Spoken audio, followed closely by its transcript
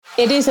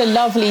It is a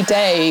lovely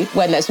day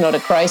when there's not a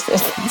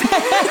crisis.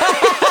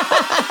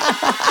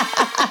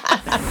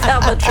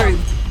 Tell the truth.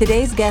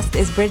 Today's guest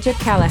is Bridget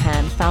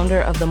Callaghan,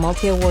 founder of the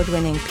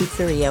multi-award-winning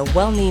pizzeria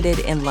Well Needed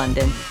in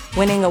London,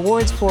 winning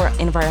awards for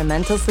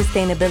environmental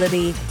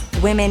sustainability,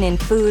 women in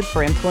food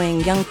for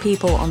employing young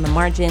people on the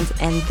margins,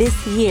 and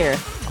this year,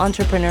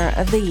 Entrepreneur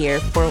of the Year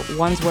for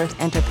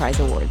Wandsworth Enterprise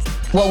Awards.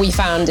 What we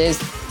found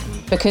is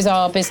because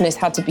our business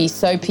had to be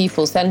so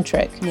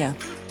people-centric,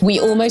 we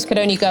almost could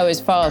only go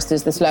as fast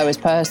as the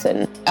slowest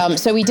person.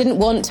 So we didn't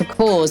want to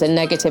cause a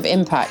negative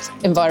impact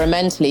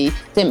environmentally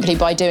simply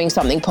by doing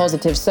something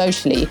positive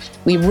socially.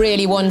 We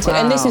really wanted,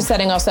 and this is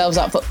setting ourselves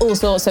up for all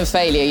sorts of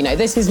failure. You know,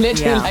 this is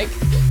literally like,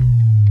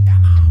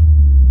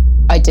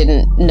 I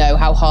didn't know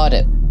how hard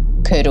it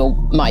could or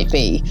might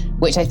be,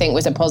 which I think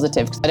was a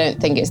positive, because I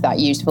don't think it's that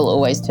useful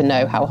always to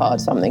know how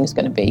hard something's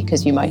going to be,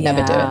 because you might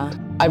never do it.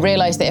 I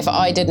realized that if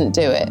I didn't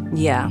do it,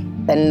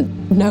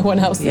 then no one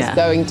else is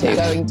going to.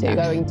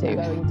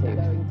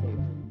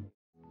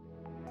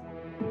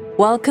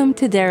 Welcome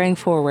to Daring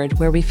Forward,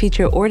 where we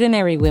feature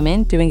ordinary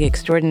women doing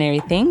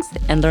extraordinary things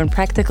and learn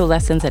practical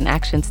lessons and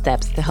action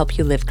steps to help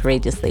you live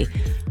courageously.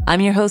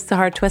 I'm your host,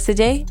 Sahar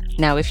Twessajay.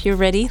 Now, if you're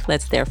ready,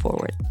 let's dare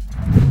forward.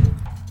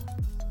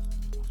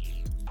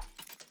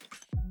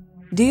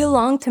 Do you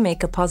long to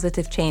make a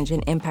positive change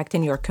and impact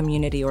in your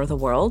community or the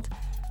world?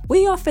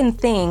 We often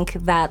think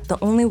that the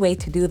only way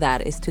to do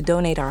that is to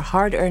donate our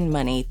hard-earned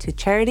money to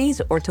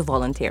charities or to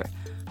volunteer.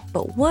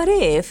 But what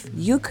if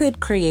you could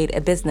create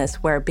a business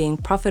where being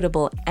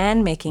profitable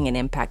and making an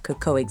impact could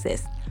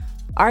coexist?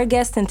 Our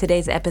guest in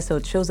today's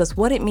episode shows us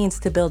what it means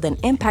to build an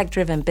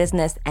impact-driven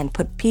business and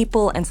put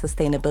people and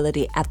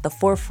sustainability at the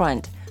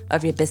forefront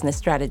of your business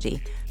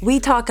strategy. We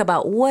talk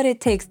about what it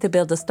takes to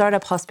build a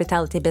startup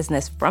hospitality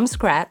business from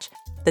scratch,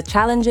 the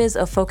challenges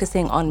of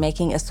focusing on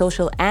making a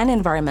social and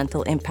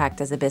environmental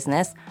impact as a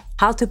business,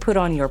 how to put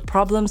on your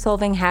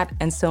problem-solving hat,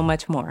 and so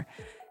much more.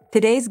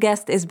 Today's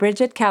guest is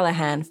Bridget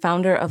Callaghan,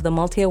 founder of the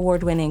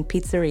multi-award-winning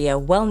pizzeria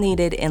Well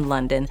Needed in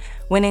London,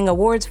 winning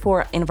awards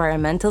for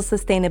environmental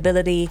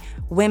sustainability,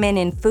 women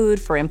in food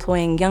for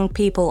employing young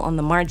people on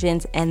the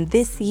margins, and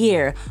this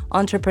year,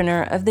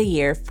 Entrepreneur of the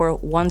Year for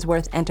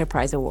Wandsworth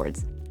Enterprise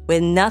Awards.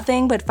 With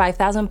nothing but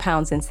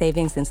 £5,000 in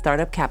savings and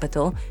startup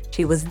capital,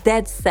 she was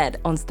dead set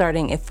on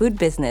starting a food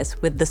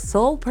business with the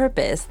sole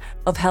purpose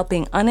of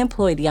helping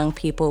unemployed young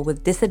people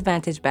with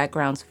disadvantaged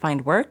backgrounds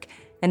find work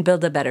and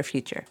build a better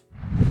future.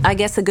 I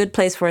guess a good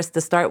place for us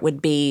to start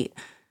would be,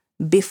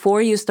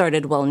 before you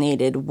started Well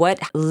Needed, what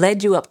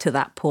led you up to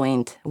that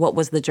point? What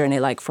was the journey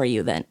like for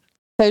you then?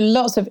 So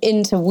lots of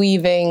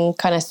interweaving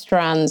kind of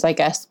strands, I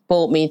guess,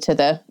 brought me to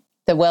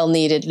the Well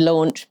Needed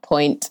launch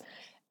point.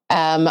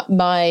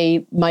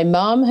 My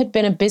mum had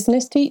been a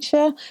business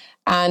teacher,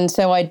 and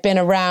so I'd been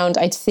around,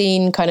 I'd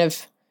seen kind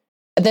of,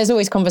 there's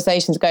always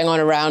conversations going on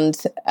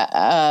around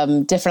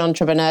different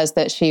entrepreneurs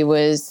that she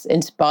was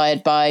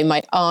inspired by.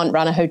 My aunt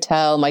ran a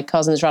hotel, my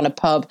cousins ran a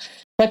pub.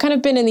 So I'd kind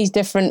of been in these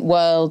different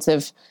worlds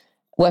of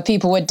where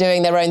people were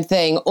doing their own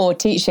thing or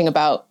teaching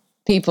about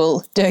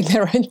people doing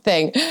their own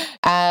thing.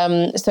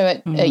 So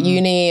at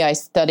uni, I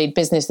studied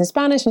business and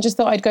Spanish and just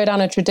thought I'd go down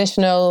a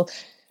traditional,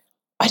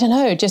 I don't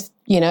know, just,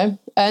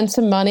 earn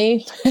some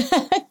money,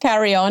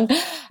 carry on.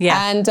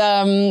 Yeah. And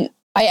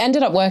I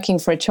ended up working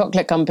for a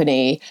chocolate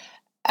company,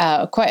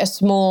 quite a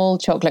small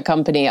chocolate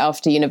company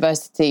after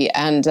university.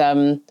 And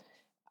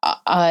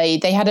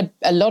they had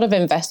a lot of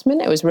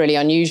investment. It was really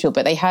unusual,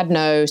 but they had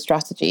no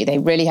strategy. They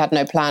really had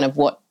no plan of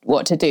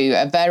what to do.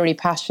 A very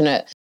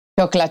passionate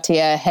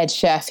chocolatier, head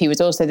chef. He was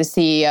also the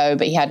CEO,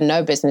 but he had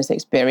no business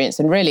experience.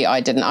 And really,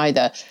 I didn't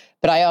either.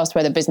 But I asked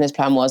where the business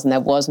plan was, and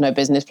there was no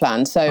business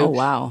plan. So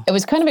It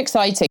was kind of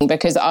exciting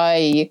because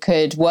I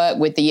could work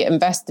with the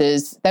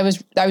investors. I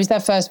was their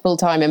first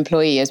full-time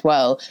employee as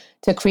well,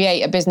 to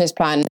create a business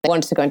plan. They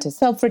wanted to go into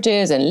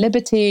Selfridges and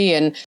Liberty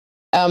and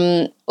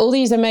all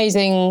these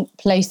amazing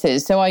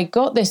places. So I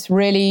got this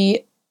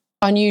really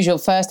unusual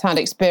first-hand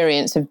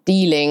experience of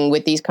dealing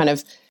with these kind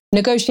of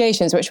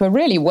negotiations, which were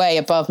really way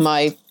above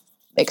my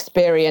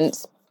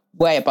experience,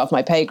 way above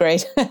my pay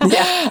grade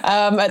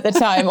at the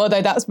time,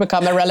 although that's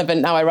become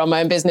irrelevant. Now I run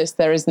my own business.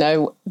 There's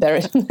no pay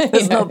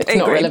it's not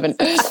grade. Relevant.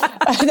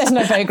 There's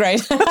no pay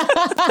grade.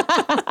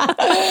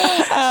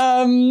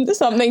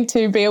 Something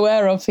to be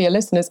aware of for your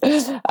listeners.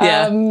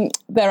 There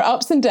are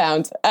ups and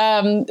downs.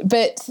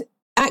 But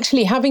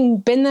actually, having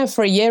been there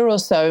for a year or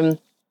so,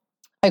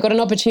 I got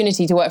an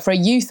opportunity to work for a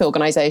youth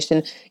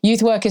organisation.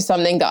 Youth work is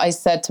something that I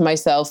said to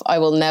myself, I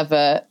will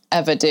never,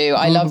 ever do.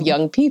 I love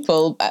young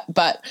people,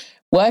 but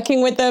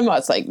working with them, I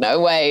was like, no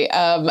way.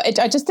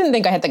 I just didn't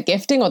think I had the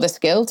gifting or the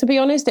skill, to be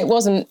honest. It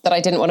wasn't that I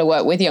didn't want to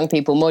work with young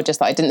people, more just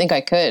that I didn't think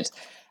I could.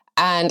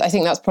 And I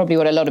think that's probably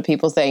what a lot of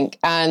people think.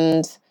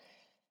 And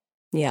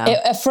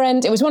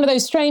it was one of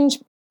those strange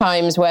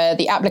times where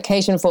the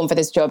application form for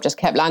this job just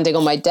kept landing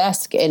on my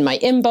desk, in my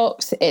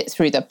inbox,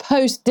 through the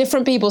post.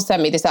 Different people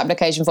sent me this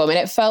application form, and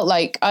it felt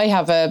like I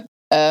have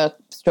a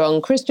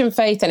strong Christian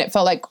faith, and it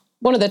felt like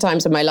one of the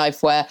times of my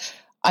life where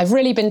I've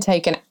really been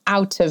taken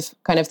out of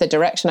kind of the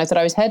direction I thought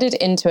I was headed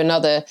into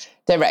another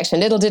direction.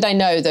 Little did I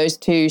know those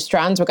two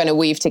strands were going to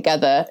weave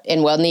together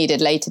in Well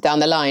Needed later down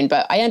the line.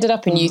 But I ended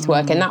up in youth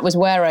work, and that was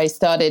where I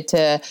started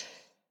to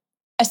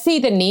see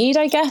the need,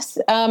 I guess,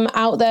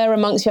 out there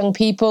amongst young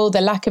people,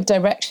 the lack of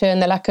direction,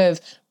 the lack of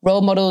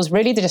role models,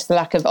 really just the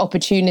lack of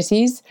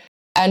opportunities,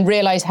 and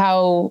realize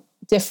how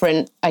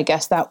different, I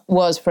guess, that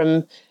was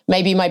from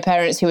maybe my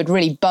parents, who had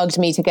really bugged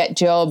me to get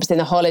jobs in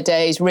the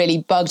holidays, really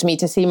bugged me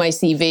to see my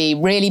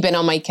CV, really been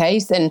on my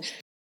case. And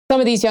some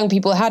of these young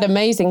people had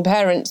amazing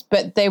parents,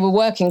 but they were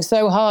working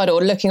so hard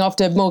or looking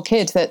after more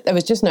kids that there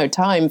was just no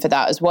time for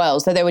that as well.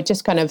 So they were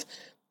just kind of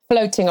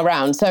floating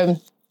around. So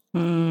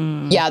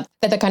yeah,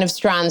 they're the kind of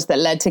strands that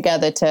led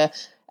together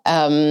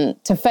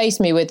to face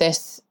me with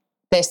this,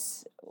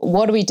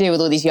 what do we do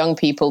with all these young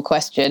people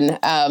question?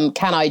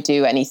 Can I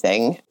do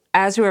anything?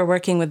 As you were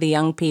working with the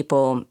young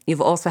people, you've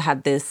also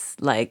had this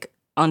like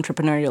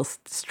entrepreneurial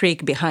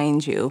streak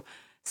behind you.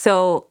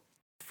 So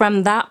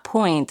from that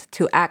point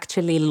to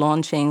actually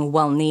launching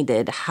Well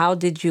Needed, how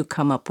did you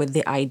come up with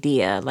the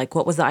idea? Like,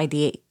 what was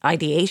the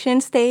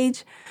ideation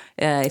stage,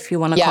 if you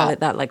want to call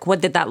it that? Like,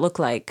 what did that look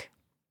like?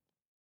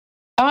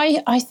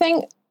 I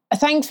think,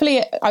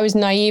 thankfully, I was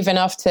naive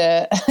enough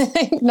to, I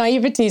think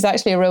naivety is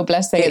actually a real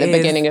blessing at the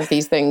beginning of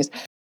these things.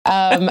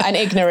 And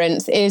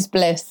ignorance is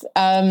bliss.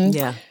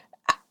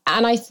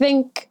 And I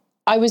think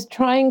I was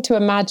trying to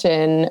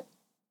imagine,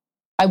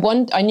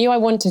 I knew I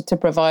wanted to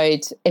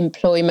provide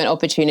employment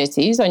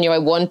opportunities. I knew I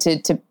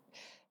wanted to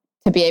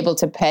be able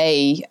to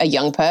pay a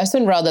young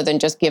person rather than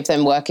just give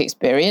them work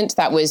experience.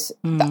 That was,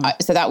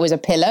 so that was a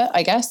pillar,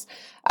 I guess.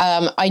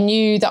 I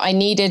knew that I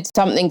needed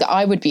something that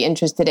I would be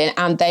interested in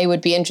and they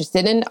would be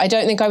interested in. I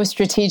don't think I was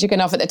strategic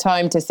enough at the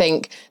time to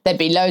think there'd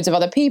be loads of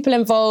other people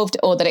involved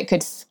or that it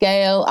could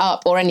scale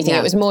up or anything.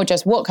 It was more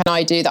just, what can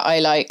I do that I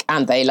like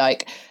and they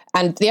like?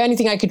 And the only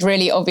thing I could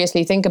really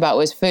obviously think about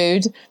was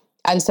food.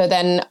 And so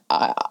then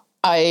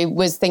I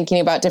was thinking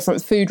about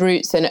different food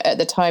routes. And at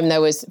the time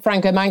there was,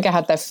 Franco Manca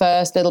had their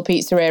first little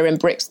pizzeria in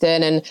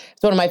Brixton. And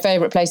it's one of my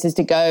favorite places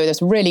to go.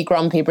 This really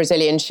grumpy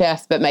Brazilian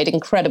chef, but made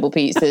incredible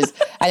pizzas.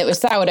 And it was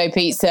sourdough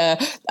pizza.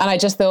 And I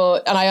just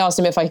thought, and I asked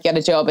him if I could get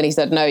a job. And he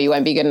said, no, you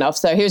won't be good enough.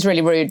 So he was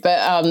really rude, but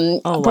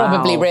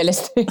probably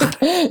realistic.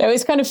 It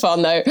was kind of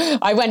fun though.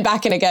 I went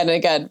back and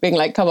again, being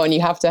like, come on,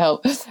 you have to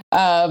help.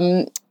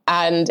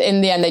 And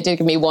in the end, they did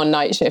give me one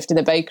night shift in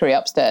the bakery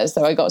upstairs.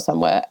 So I got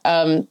somewhere.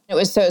 It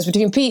was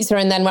between pizza.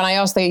 And then when I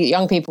asked the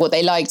young people what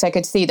they liked, I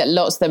could see that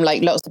lots of them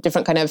like lots of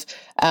different kind of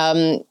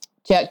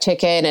jerk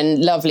chicken and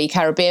lovely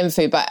Caribbean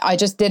food. But I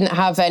just didn't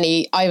have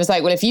any. I was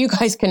like, well, if you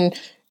guys can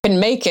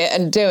make it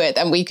and do it,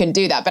 then we can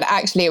do that. But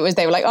actually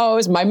they were like, oh, it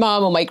was my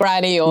mom or my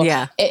granny, or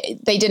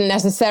they didn't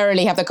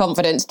necessarily have the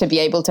confidence to be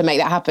able to make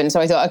that happen. So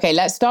I thought, okay,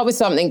 let's start with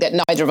something that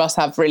neither of us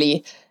have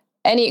really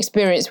any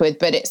experience with,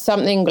 but it's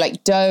something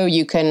like dough.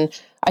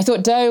 I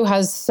thought dough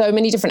has so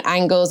many different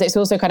angles. It's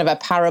also kind of a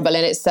parable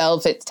in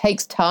itself. It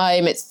takes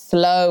time. It's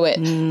slow. It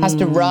has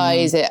to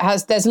rise.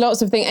 There's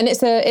lots of things, and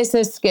it's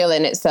a skill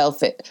in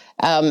itself.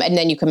 And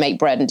then you can make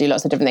bread and do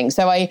lots of different things.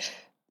 So I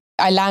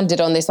landed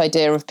on this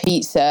idea of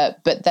pizza,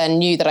 but then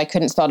knew that I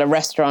couldn't start a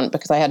restaurant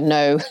because I had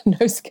no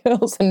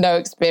skills and no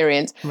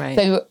experience. Right.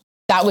 So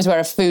that was where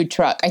a food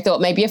truck, I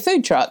thought maybe a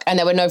food truck. And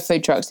there were no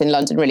food trucks in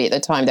London really at the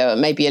time. There were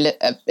maybe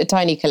a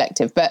tiny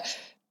collective. But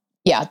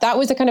yeah, that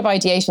was the kind of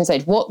ideation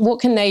stage. What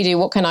can they do?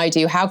 What can I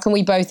do? How can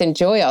we both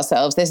enjoy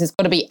ourselves? This has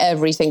got to be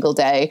every single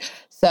day.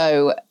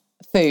 So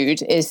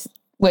food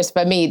was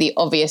for me the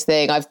obvious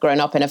thing. I've grown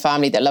up in a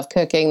family that love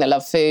cooking, that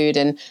love food.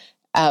 And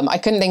I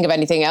couldn't think of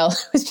anything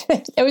else.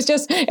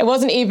 It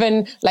wasn't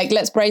even like,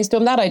 let's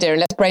brainstorm that idea and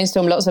let's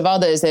brainstorm lots of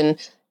others and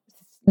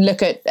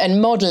look at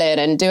and model it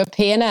and do a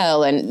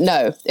P&L. And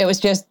no, it was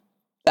just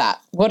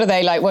that. What do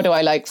they like? What do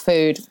I like?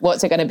 Food.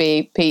 What's it going to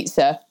be?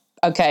 Pizza.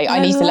 Okay, I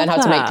need to learn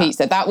how to make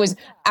pizza. That was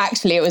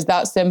actually, it was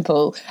that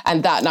simple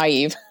and that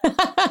naive.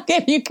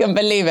 If you can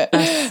believe it.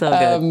 That's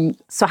so good.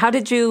 So how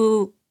did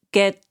you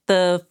get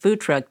the food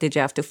truck? Did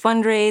you have to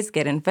fundraise,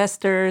 get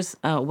investors?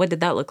 What did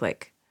that look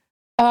like?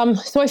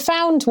 So I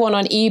found one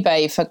on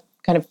eBay for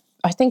kind of,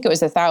 I think it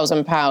was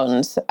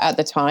 £1,000 at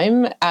the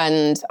time.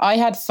 And I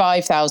had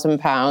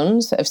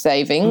 £5,000 of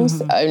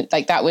savings.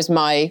 Like that was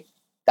me.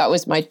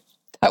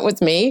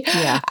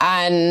 Yeah.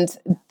 And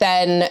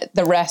then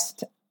the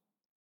rest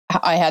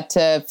I had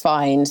to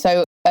find.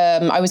 So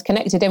I was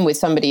connected in with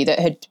somebody that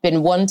had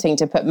been wanting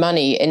to put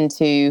money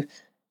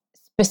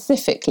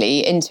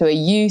specifically into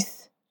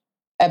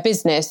a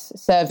business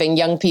serving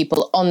young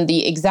people on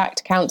the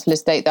exact council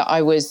estate that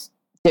I was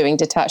doing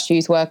detached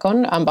youth work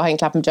on behind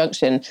Clapham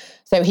Junction.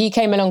 So he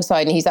came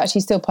alongside and he's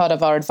actually still part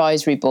of our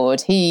advisory board.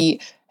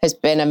 He has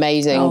been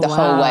amazing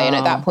whole way. And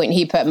at that point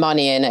he put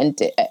money in. And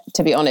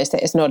to be honest,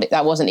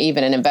 that wasn't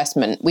even an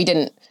investment.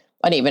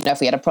 I don't even know if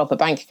we had a proper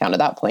bank account at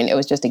that point. It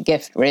was just a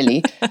gift,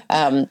 really.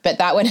 But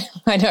that one,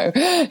 I know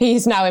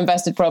he's now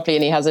invested properly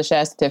and he has a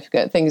share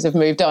certificate. Things have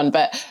moved on.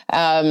 But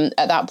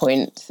at that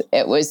point,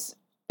 it was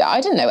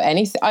I didn't know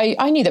anything.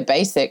 I knew the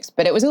basics,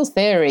 but it was all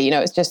theory. You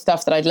know, it's just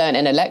stuff that I'd learned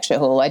in a lecture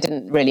hall. I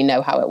didn't really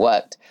know how it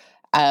worked.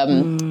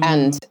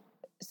 And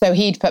so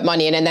he'd put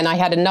money in. And then I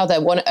had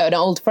an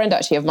old friend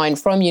actually of mine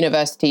from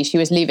university. She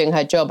was leaving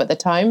her job at the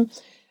time.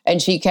 And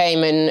she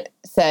came and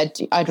said,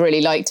 I'd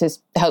really like to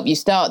help you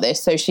start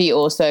this. So she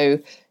also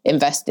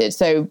invested.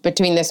 So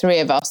between the three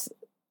of us,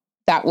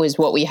 that was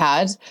what we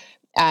had.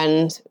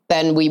 And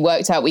then we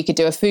worked out we could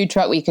do a food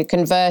truck. We could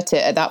convert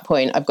it at that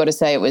point. I've got to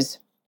say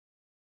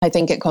I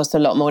think it costs a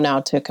lot more now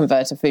to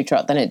convert a food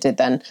truck than it did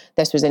then.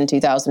 This was in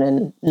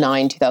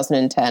 2009,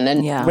 2010.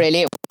 And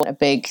really it wasn't a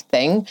big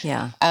thing.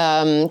 Yeah.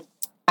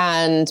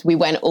 And we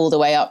went all the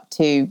way up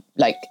to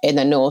like in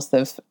the north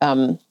of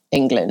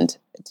England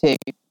to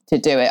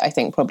do it, I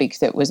think probably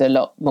because it was a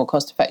lot more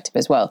cost effective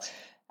as well.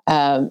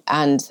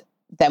 And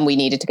then we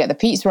needed to get the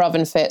pizza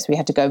oven fit. So we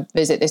had to go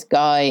visit this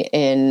guy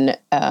in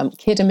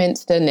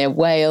Kidderminster near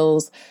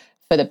Wales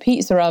for the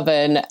pizza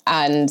oven.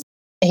 And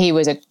he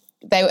was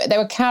there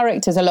were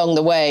characters along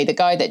the way. The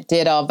guy that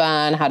did our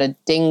van had a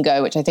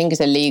dingo, which I think is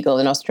illegal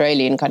in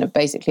Australia, and kind of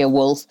basically a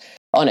wolf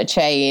on a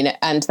chain.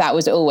 And that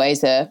was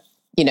always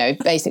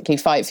basically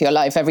fight for your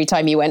life every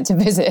time you went to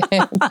visit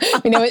him.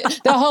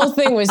 The whole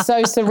thing was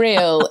so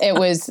surreal. It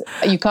was,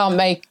 you can't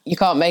make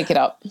it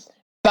up.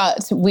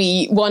 But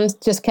one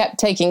just kept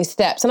taking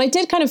steps. And I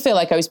did kind of feel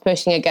like I was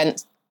pushing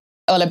against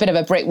a bit of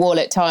a brick wall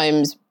at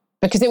times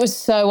because it was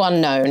so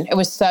unknown. I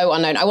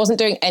wasn't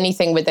doing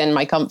anything within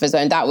my comfort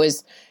zone. That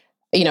was,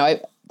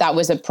 that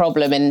was a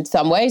problem in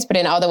some ways, but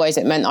in other ways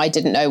it meant I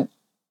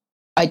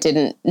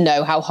didn't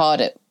know how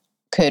hard it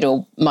could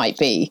or might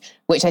be,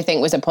 which I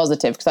think was a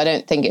positive because I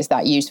don't think it's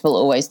that useful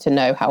always to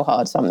know how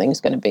hard something's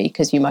going to be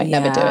because you might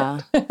never do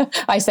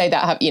it. I say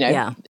that,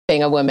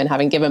 being a woman,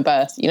 having given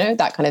birth,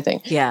 that kind of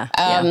thing.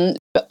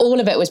 But all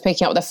of it was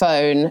picking up the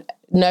phone,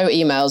 no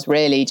emails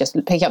really, just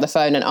picking up the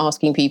phone and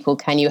asking people,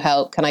 can you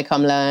help? Can I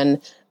come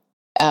learn?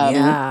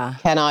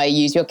 Can I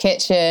use your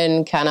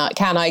kitchen? Can I,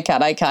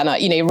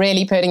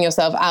 really putting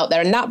yourself out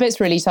there. And that bit's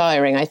really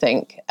tiring, I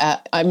think.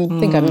 I'm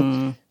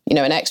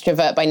an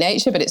extrovert by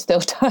nature, but it's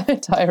still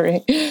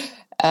tiring.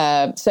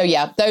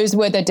 Those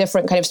were the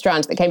different kind of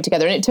strands that came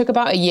together. And it took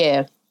about a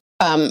year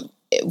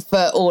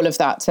for all of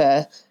that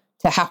to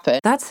happen.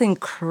 That's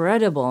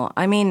incredible.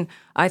 I mean,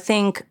 I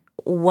think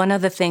one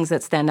of the things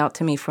that stand out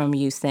to me from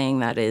you saying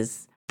that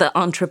is the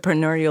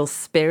entrepreneurial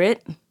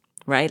spirit,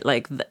 right?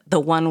 Like the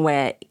one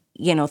where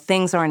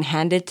things aren't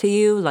handed to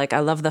you. Like, I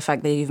love the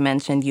fact that you've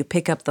mentioned you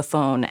pick up the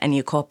phone and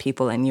you call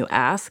people and you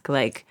ask,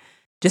 like,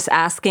 just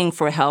asking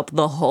for help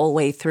the whole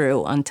way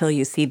through until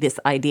you see this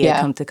idea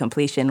come to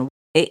completion.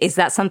 Is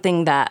that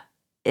something that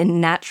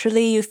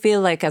naturally you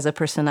feel like as a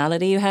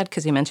personality you had?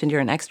 Because you mentioned you're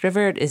an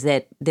extrovert.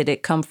 Did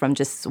it come from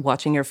just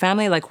watching your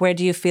family? Like, where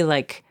do you feel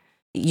like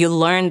you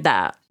learned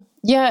that?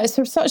 Yeah, it's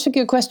such a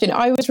good question.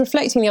 I was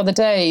reflecting the other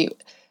day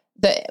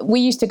that we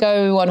used to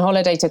go on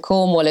holiday to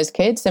Cornwall as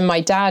kids, and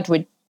my dad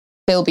would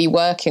still be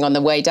working on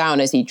the way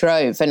down as he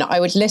drove. And I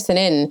would listen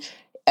in.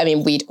 I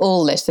mean, we'd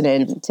all listen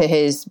in to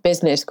his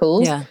business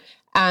calls. Yeah.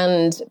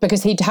 And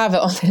because he'd have it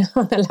on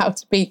the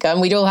loudspeaker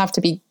and we'd all have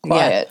to be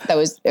quiet. Yeah.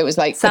 It was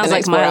like, sounds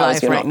like my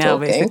life right now,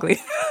 basically.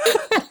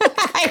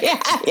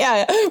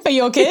 yeah. For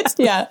your kids.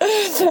 Yeah. Do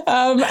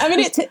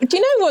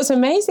you know what's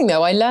amazing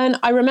though?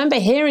 I remember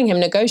hearing him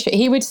negotiate.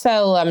 He would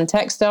sell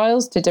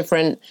textiles to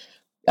different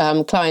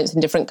clients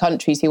in different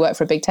countries. He worked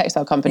for a big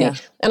textile company. Yeah.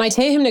 And I'd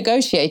hear him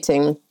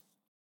negotiating.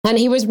 And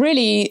he was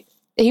really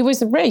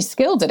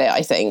skilled at it,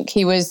 I think.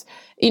 He was,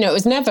 it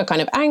was never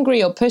kind of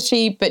angry or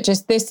pushy, but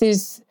just this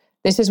is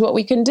what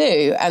we can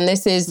do. And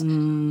this is,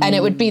 and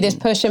it would be this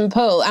push and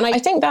pull. And I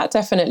think that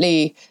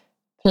definitely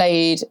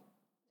played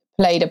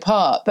a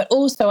part. But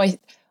also, I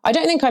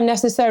don't think I'm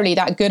necessarily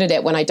that good at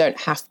it when I don't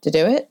have to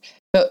do it.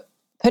 But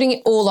putting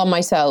it all on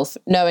myself,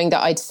 knowing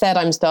that I'd said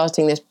I'm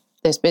starting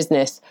this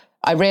business,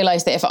 I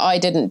realized that if I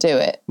didn't do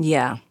it,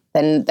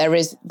 then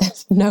there's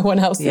no one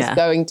else that's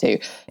going to.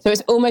 So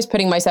it's almost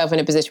putting myself in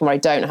a position where I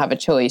don't have a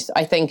choice,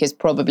 I think is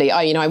probably,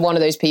 I'm one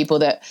of those people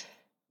that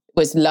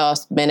was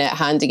last minute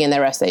handing in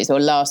their essays or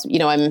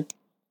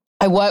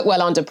I work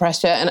well under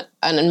pressure.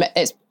 And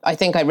I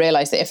think I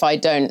realized that if I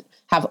don't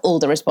have all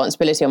the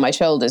responsibility on my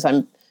shoulders,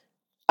 I'm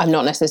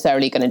not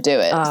necessarily going to do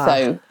it.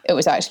 So it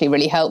was actually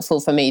really helpful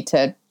for me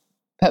to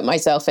put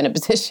myself in a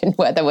position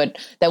where there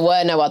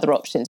were no other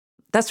options.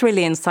 That's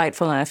really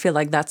insightful. And I feel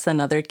like that's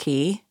another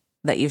key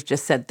that you've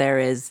just said there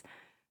is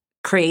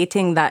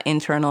creating that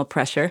internal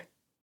pressure.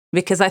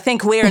 Because I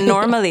think we are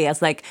normally,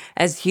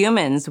 as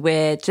humans,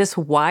 we're just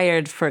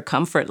wired for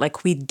comfort.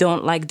 Like, we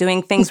don't like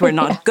doing things we're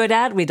not good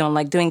at. We don't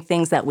like doing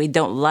things that we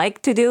don't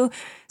like to do.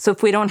 So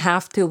if we don't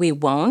have to, we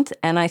won't.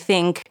 And I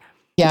think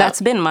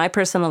that's been my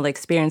personal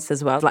experience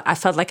as well. Like, I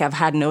felt like I've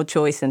had no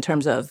choice in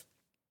terms of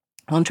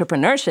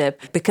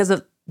entrepreneurship because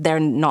of there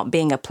not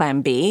being a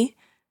plan B.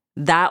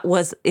 That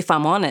was, if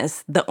I'm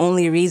honest, the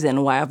only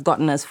reason why I've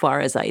gotten as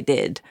far as I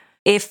did.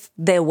 If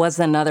there was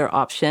another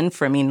option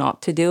for me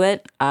not to do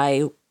it,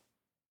 I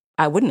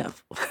wouldn't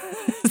have.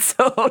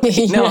 So,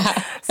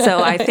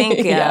 so I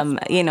think,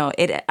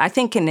 I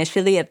think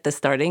initially at the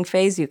starting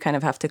phase, you kind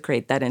of have to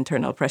create that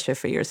internal pressure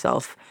for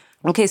yourself.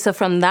 Okay, so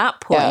from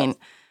that point,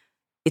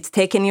 it's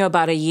taken you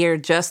about a year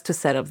just to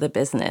set up the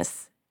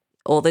business.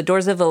 All the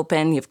doors have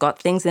opened, you've got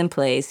things in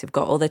place, you've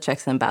got all the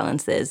checks and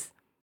balances.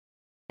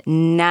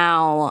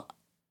 Now,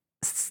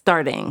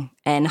 starting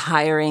and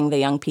hiring the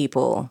young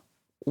people,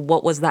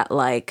 what was that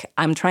like?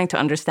 I'm trying to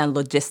understand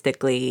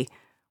logistically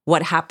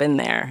what happened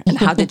there and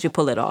how did you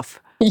pull it off?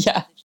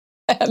 Yeah,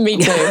 me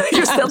too.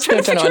 You're still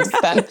trying to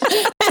understand.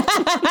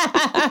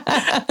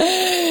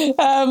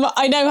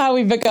 I know how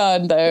we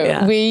began, though.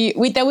 Yeah. We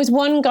there was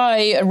one guy,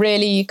 a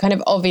really kind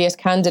of obvious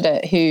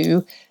candidate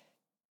who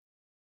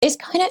is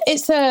kind of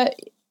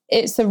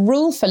it's a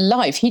rule for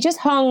life. He just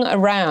hung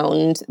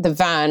around the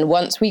van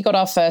once we got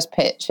our first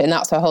pitch, and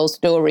that's our whole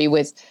story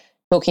with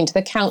talking to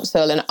the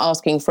council and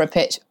asking for a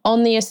pitch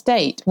on the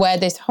estate where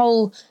there's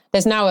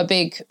now a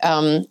big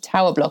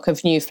tower block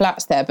of new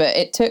flats there,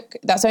 but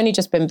that's only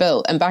just been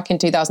built. And back in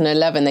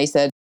 2011, they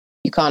said,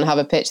 you can't have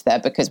a pitch there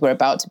because we're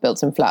about to build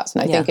some flats.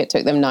 And I think it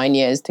took them 9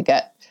 years to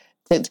get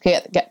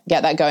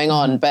that going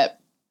on. But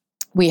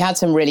we had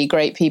some really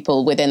great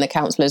people within the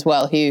council as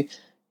well who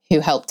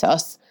helped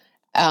us,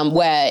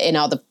 where in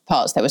other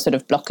parts there were sort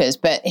of blockers.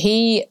 But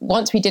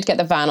once we did get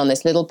the van on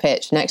this little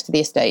pitch next to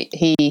the estate,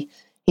 he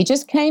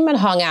just came and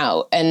hung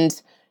out,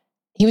 and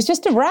he was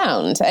just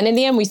around. And in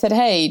the end we said,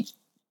 hey,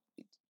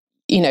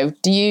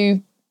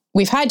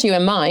 we've had you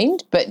in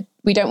mind, but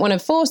we don't want to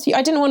force you.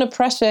 I didn't want to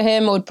pressure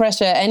him or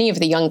pressure any of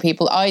the young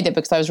people either,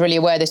 because I was really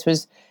aware this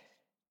was,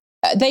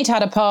 they'd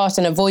had a part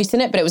and a voice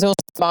in it, but it was also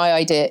my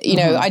idea.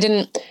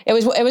 It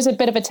was a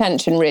bit of a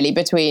tension really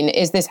between,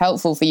 is this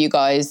helpful for you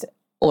guys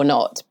or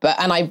not?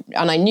 And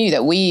I knew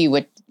that we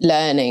were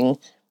learning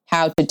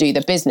how to do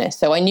the business.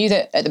 So I knew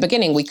that at the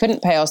beginning we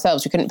couldn't pay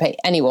ourselves, we couldn't pay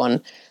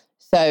anyone.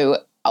 So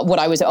what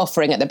I was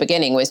offering at the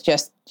beginning was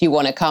just, do you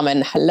want to come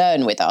and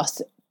learn with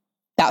us?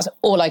 That's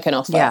all I can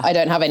offer. Yeah. I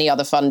don't have any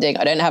other funding.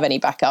 I don't have any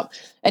backup.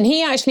 And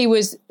he actually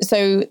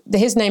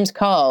his name's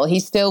Carl.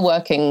 He's still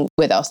working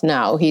with us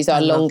now. He's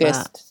our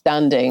longest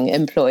standing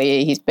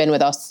employee. He's been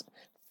with us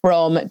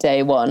from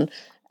day one,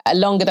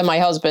 longer than my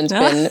husband's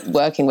been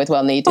working with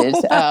Well Needed.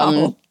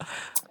 Wow.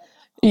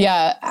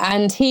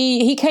 And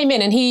he came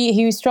in and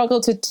he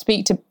struggled to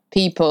speak to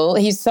people.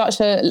 He's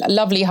such a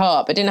lovely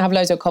heart, but didn't have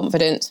loads of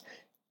confidence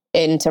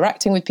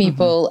interacting with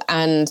people.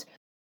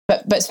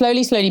 But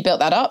slowly built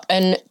that up.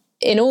 And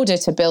in order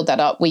to build that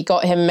up, we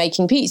got him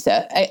making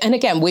pizza. And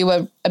again, we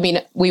were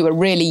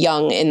really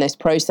young in this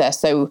process.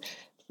 So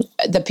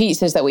the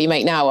pizzas that we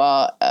make now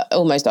are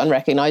almost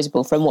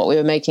unrecognizable from what we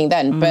were making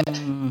then. But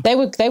they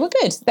were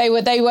good.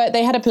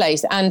 They had a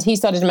place, and he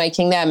started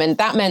making them. And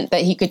that meant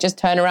that he could just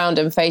turn around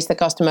and face the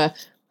customer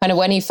kind of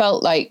when he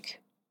felt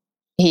like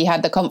he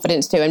had the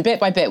confidence to. And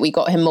bit by bit, we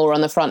got him more on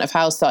the front of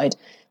house side.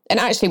 And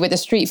actually, with a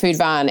street food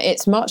van,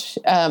 it's much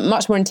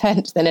more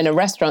intense than in a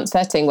restaurant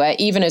setting, where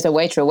even as a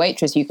waiter or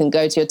waitress, you can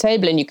go to your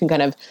table and you can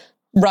kind of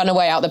run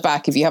away out the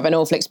back if you have an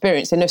awful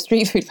experience. In a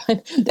street food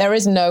van, there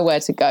is nowhere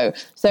to go.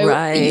 So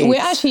we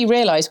actually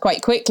realized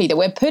quite quickly that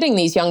we're putting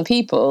these young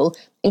people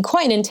in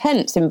quite an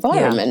intense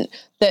environment,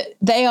 that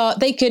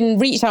they can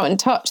reach out and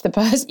touch the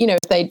person,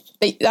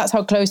 that's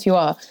how close you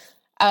are.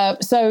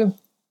 So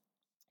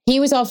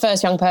he was our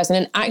first young person.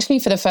 And actually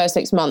for the first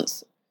 6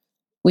 months,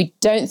 we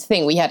don't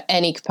think we had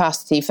any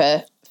capacity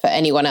for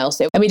anyone else.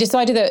 And we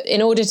decided that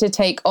in order to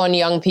take on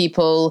young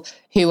people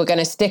who were going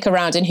to stick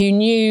around and who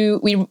knew,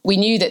 we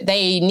knew that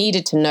they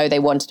needed to know they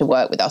wanted to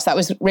work with us. That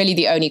was really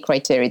the only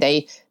criteria.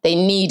 They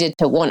needed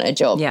to want a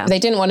job. Yeah. If they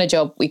didn't want a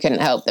job, we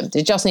couldn't help them.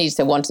 They just needed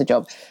to want a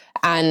job.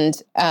 And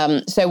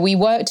so we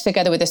worked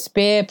together with a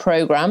SPEAR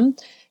program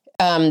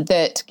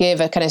that give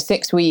a kind of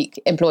 6-week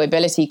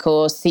employability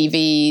course,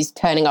 CVs,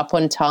 turning up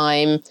on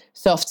time,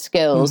 soft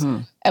skills.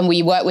 And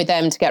we work with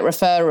them to get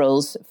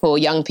referrals for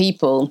young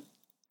people.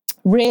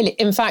 Really,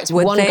 in fact,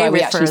 one guy we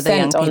actually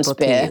sent on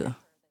SPEAR.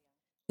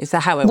 Is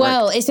that how it works?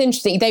 Well, it's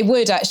interesting. They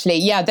would actually,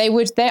 they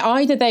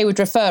would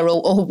refer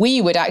or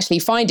we would actually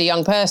find a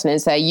young person and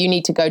say, you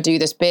need to go do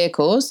the SPEAR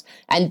course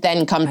and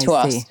then come to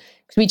us.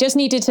 Because we just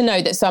needed to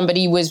know that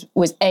somebody was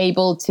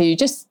able to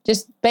just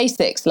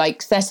basics,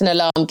 like set an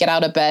alarm, get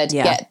out of bed,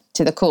 get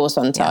to the course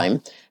on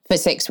time for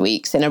 6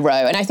 weeks in a row.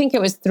 And I think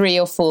it was 3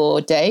 or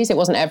 4 days. It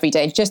wasn't every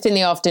day, just in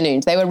the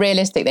afternoons. They were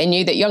realistic. They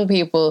knew that young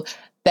people,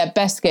 their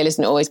best skill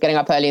isn't always getting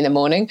up early in the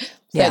morning.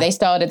 So they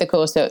started the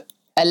course at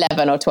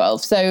 11 or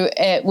 12. So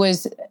that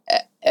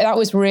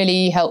was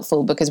really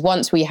helpful, because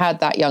once we had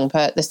that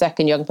the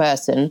second young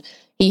person,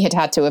 he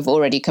had to have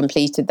already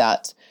completed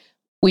that.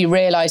 We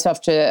realized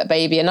after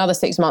maybe another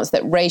 6 months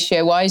that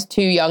ratio-wise,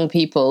 2 young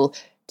people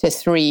to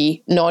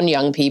 3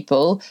 non-young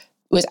people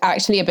was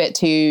actually a bit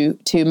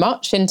too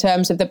much in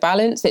terms of the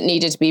balance. It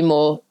needed to be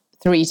more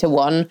 3 to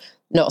 1,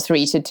 not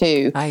 3 to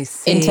 2. I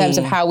see. In terms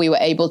of how we were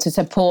able to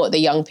support the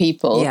young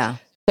people. Yeah.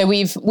 So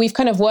we've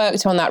kind of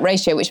worked on that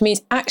ratio, which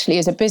means actually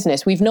as a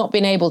business, we've not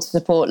been able to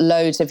support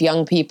loads of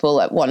young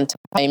people at one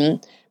time,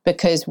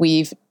 because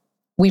we've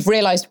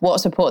realized what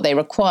support they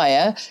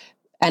require.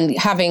 And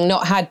having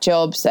not had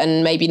jobs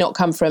and maybe not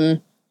come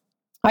from,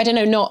 I don't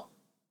know,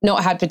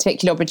 not had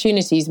particular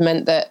opportunities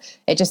meant that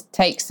it just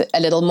takes a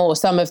little more.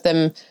 Some of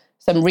them,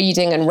 some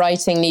reading and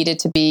writing needed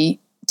to be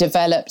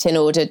developed in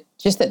order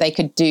just that they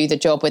could do the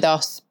job with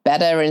us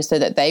better and so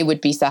that they would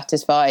be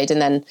satisfied.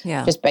 And then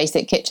just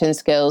basic kitchen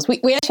skills. We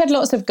actually had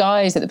lots of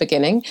guys at the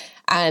beginning,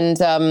 and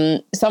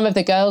some of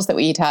the girls that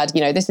we'd had,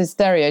 this is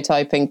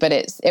stereotyping, but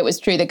it was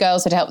true. The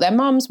girls had helped their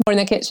mums more in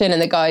the kitchen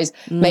and the guys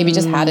maybe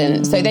just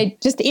hadn't. So they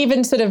just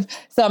even sort of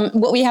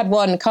we had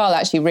one, Carl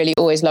actually really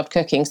always loved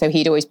cooking. So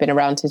he'd always been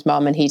around his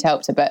mum and he'd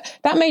helped her. But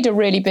that's made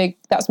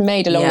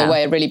along the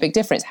way a really big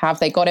difference. Have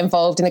they got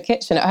involved in the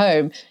kitchen at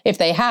home? If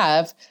they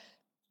have,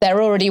 they're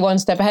already one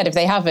step ahead. If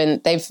they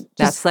haven't,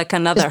 that's like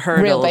another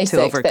hurdle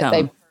to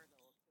overcome.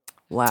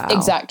 Wow.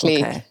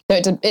 Exactly. Okay.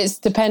 So it's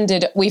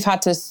depended. We've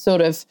had to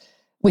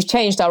we've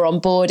changed our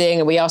onboarding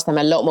and we ask them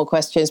a lot more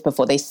questions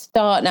before they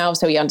start now,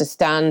 so we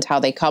understand how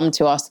they come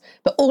to us.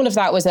 But all of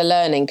that was a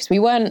learning because we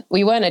weren't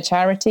a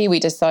charity. We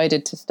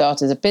decided to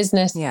start as a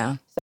business. Yeah.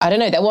 So, I don't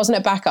know. There wasn't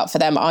a backup for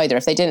them either.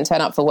 If they didn't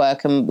turn up for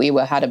work and we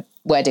had a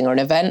wedding or an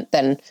event,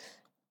 then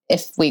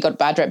if we got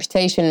bad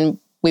reputation,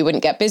 we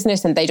wouldn't get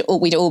business and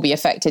we'd all be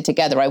affected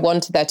together. I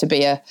wanted there to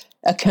be a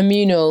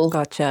communal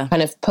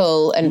kind of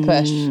pull and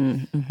push.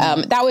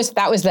 Mm-hmm.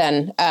 That was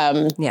then.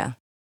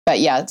 But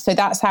yeah, so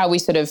that's how we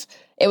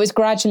it was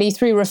gradually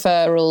through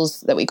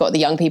referrals that we got the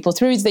young people.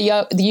 Through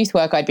the youth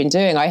work I'd been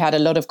doing, I had a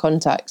lot of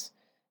contacts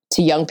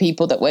to young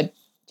people that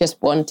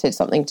just wanted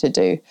something to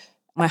do.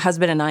 My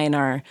husband and I in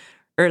our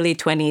early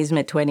 20s,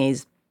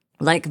 mid-20s,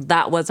 like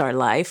that was our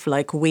life.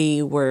 Like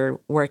we were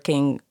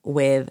working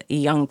with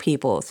young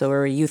people. So we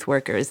were youth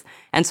workers.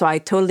 And so I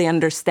totally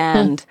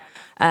understand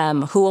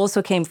who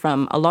also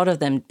a lot of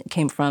them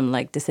came from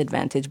like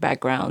disadvantaged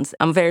backgrounds.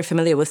 I'm very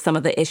familiar with some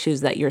of the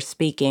issues that you're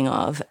speaking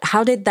of.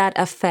 How did that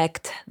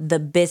affect the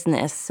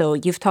business? So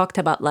you've talked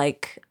about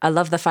I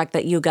love the fact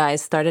that you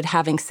guys started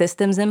having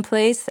systems in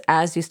place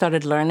as you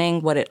started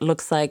learning what it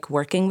looks like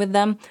working with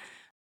them.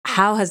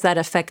 How has that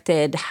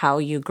affected how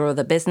you grow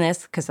the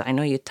business? Because I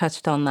know you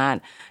touched on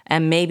that.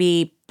 And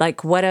maybe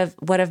what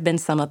have been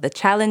some of the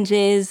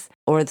challenges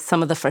or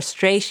some of the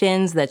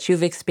frustrations that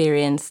you've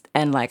experienced,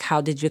 and how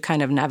did you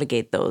kind of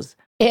navigate those?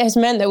 It has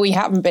meant that we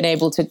haven't been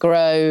able to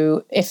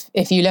grow.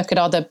 If you look at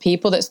other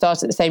people that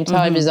started at the same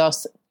time as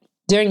us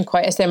doing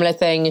quite a similar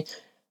thing,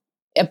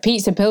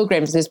 Pizza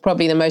Pilgrims is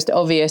probably the most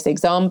obvious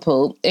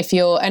example.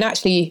 And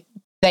actually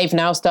they've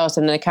now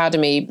started an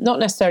academy, not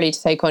necessarily to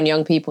take on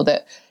young people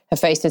that have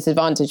faced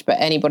disadvantage, but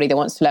anybody that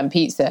wants to learn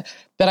pizza.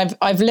 But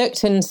I've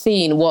looked and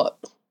seen what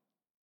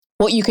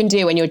you can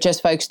do when you're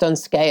just focused on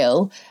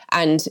scale,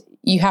 and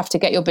you have to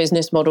get your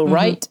business model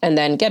right, and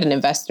then get an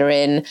investor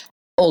in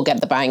or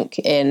get the bank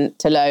in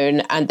to loan,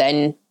 and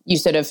then you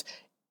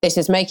this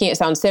is making it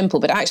sound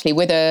simple, but actually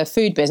with a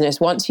food business,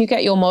 once you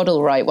get your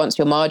model right, once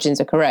your margins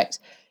are correct,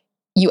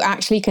 you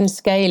actually can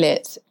scale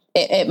it.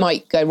 It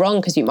might go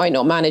wrong because you might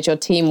not manage your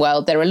team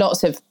well. There are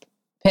lots of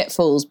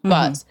pitfalls,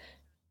 but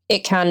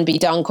it can be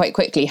done quite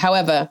quickly.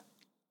 However,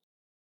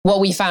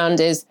 what we found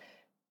is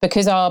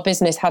because our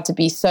business had to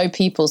be so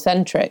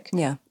people-centric,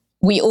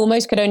 we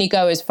almost could only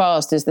go as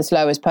fast as the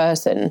slowest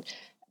person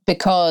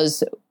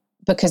because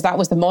that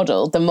was the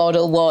model. The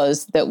model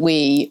was that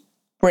we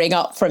bring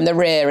up from the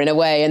rear in a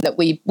way, and that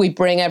we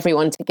bring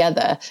everyone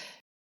together.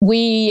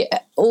 We,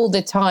 all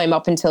the time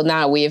up until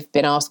now, we have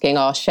been asking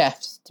our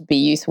chefs to be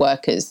youth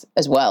workers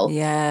as well.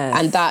 Yes.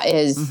 And that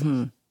is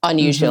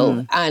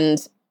unusual.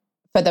 And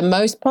for the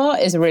most part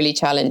is really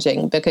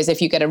challenging, because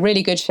if you get a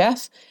really good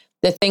chef,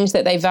 the things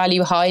that they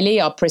value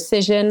highly are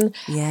precision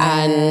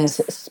and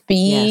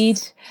speed,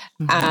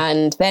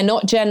 and they're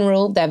not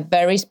general, they're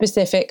very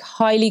specific,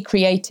 highly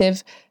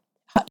creative,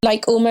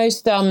 like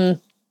almost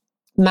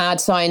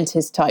mad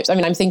scientist types. I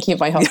mean, I'm thinking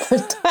of my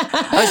husband.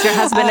 Is your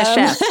husband a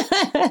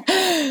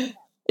chef?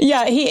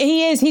 Yeah,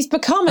 he is. He's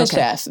become a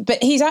chef,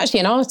 but he's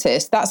actually an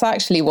artist. That's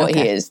actually what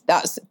he is.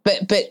 But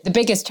the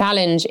biggest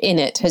challenge in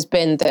it has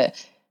been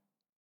that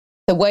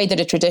the way that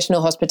a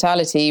traditional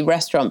hospitality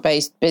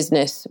restaurant-based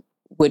business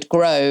would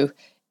grow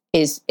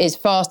is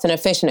fast and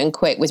efficient and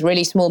quick with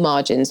really small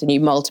margins, and you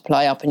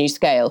multiply up and you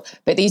scale.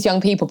 But these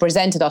young people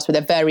presented us with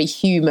a very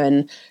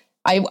human,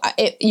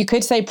 you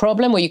could say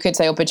problem, or you could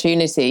say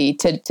opportunity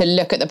to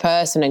look at the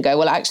person and go,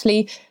 well,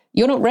 actually,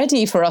 you're not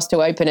ready for us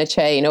to open a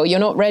chain, or you're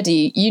not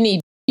ready.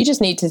 You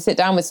just need to sit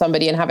down with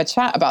somebody and have a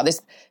chat about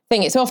this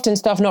thing. It's often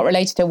stuff not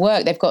related to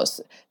work.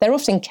 They're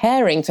often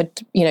caring for,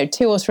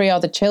 2 or 3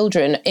 other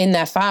children in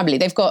their family.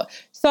 They've got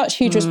such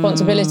huge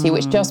responsibility,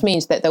 which just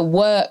means that the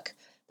work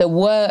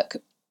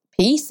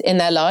piece in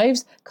their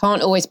lives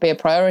can't always be a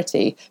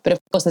priority. But of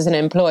course, as an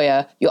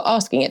employer, you're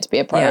asking it to be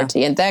a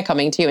priority, and they're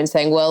coming to you and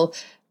saying, well,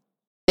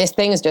 this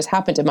thing has just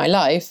happened in my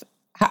life.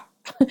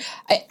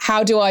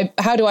 How do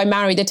I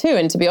marry the two?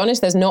 And to be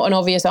honest, there's not an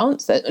obvious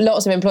answer.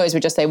 Lots of employers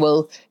would just say,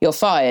 well, you're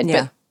fired.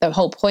 But the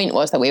whole point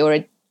was that we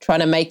were trying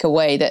to make a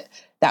way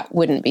that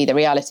wouldn't be the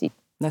reality.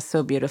 That's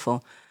so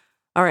beautiful.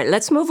 All right,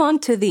 let's move on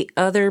to the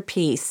other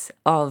piece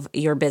of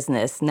your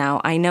business.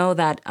 Now, I know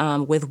that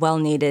with Well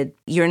Needed,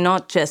 you're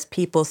not just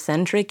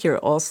people-centric, you're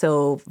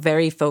also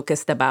very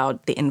focused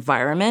about the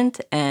environment.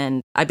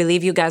 And I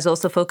believe you guys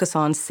also focus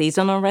on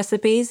seasonal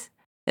recipes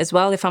as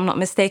well, if I'm not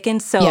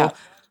mistaken. So Yeah.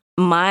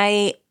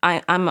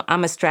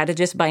 I'm a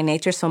strategist by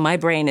nature, so my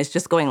brain is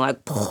just going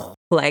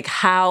like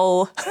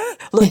how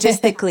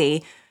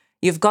logistically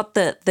you've got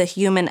the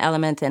human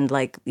element and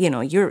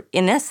you're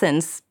in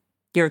essence,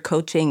 you're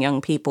coaching young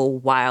people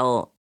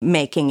while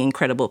making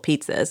incredible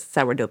pizzas,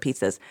 sourdough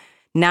pizzas.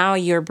 Now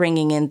you're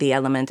bringing in the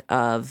element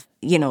of,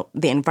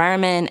 the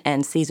environment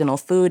and seasonal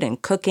food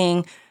and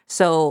cooking.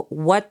 So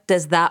what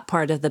does that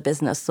part of the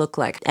business look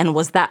like? And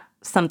was that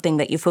something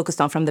that you focused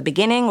on from the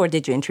beginning, or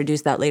did you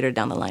introduce that later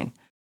down the line?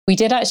 We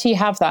did actually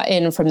have that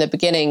in from the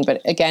beginning,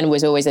 but again,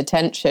 was always a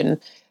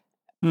tension.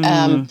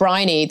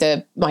 Bryony,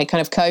 my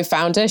kind of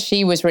co-founder,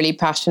 she was really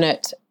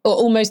passionate.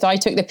 Almost I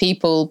took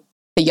the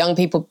young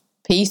people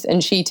piece,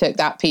 and she took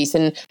that piece,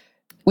 and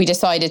we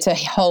decided to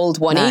hold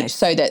one each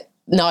so that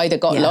neither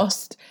got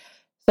lost.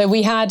 So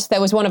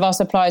there was one of our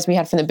suppliers we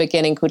had from the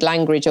beginning called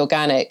Langridge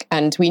Organic,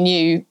 and we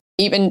knew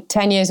even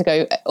 10 years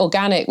ago,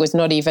 organic was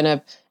not even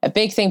a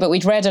big thing, but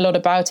we'd read a lot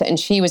about it, and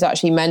she was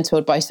actually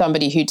mentored by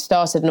somebody who'd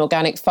started an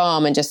organic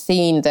farm and just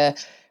seen the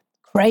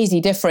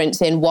crazy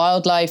difference in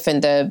wildlife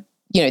and the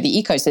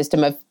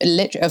ecosystem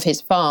of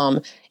his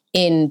farm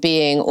in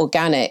being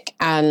organic.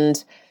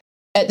 And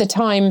at the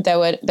time, there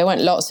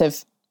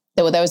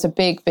was a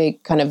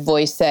big kind of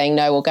voice saying,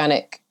 no,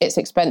 organic, it's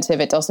expensive,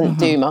 it doesn't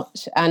do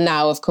much. And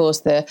now, of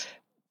course,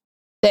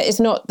 it's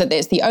not that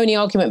it's the only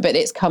argument, but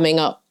it's coming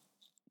up,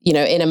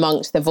 in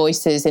amongst the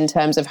voices in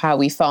terms of how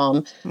we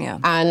farm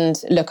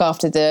and look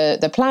after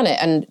the planet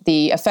and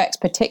the effects,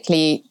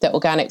 particularly that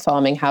organic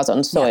farming has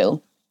on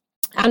soil.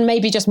 And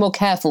maybe just more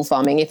careful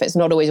farming. If it's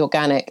not always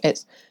organic,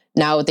 it's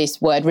now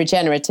this word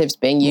regenerative is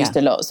being used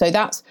a lot. So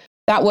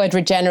that word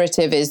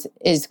regenerative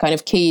is kind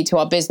of key to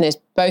our business,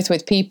 both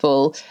with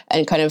people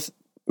and kind of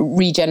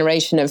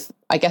regeneration of,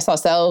 I guess,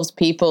 ourselves,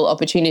 people,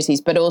 opportunities,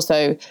 but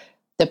also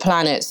the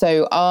planet.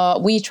 So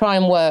we try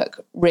and work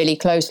really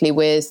closely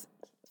with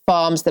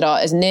farms that are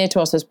as near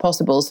to us as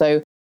possible.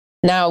 So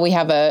now we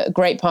have a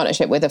great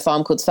partnership with a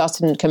farm called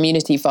Sutton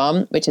Community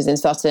Farm, which is in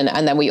Sutton.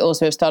 And then we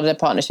also have started a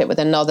partnership with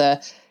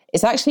another.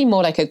 It's actually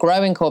more like a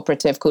growing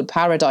cooperative called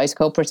Paradise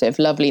Cooperative,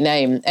 lovely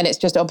name. And it's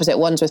just opposite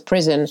Wandsworth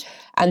Prison.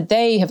 And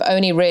they have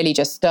only really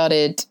just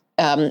started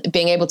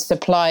being able to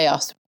supply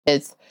us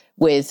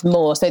with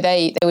more. So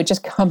they would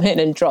just come in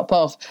and drop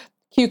off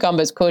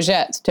cucumbers,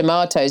 courgettes,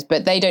 tomatoes,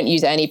 but they don't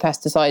use any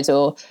pesticides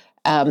or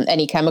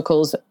any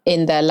chemicals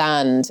in their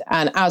land.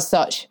 And as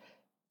such,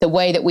 the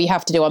way that we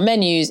have to do our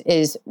menus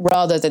is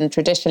rather than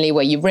traditionally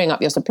where you ring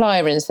up your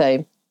supplier and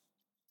say,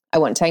 I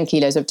want 10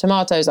 kilos of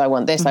tomatoes, I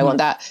want this, I want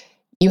that.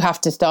 You have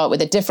to start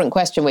with a different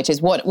question, which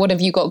is what have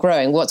you got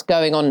growing? What's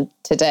going on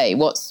today?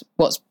 What's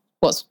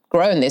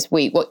grown this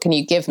week? What can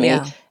you give me?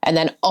 Yeah. And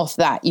then off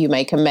that, you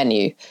make a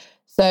menu.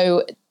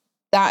 So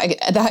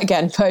that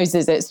again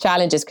poses its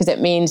challenges, because it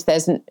means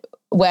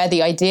where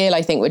the ideal,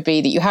 I think, would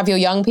be that you have your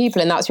young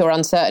people and that's your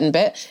uncertain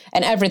bit,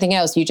 and everything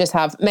else you just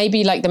have,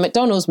 maybe like the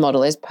McDonald's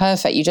model is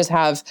perfect. You just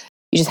have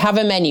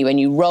a menu and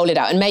you roll it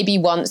out, and maybe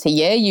once a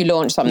year you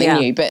launch something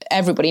new, but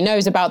everybody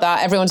knows about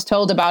that. Everyone's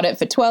told about it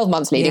for 12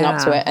 months leading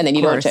up to it, and then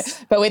you launch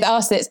it. But with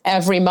us, it's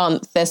every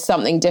month there's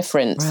something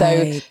different.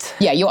 Right.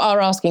 So you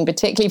are asking,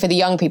 particularly for the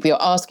young people,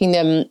 you're asking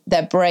them,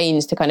 their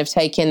brains, to kind of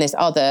take in this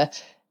other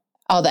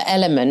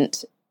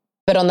element.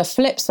 But on the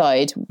flip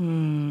side,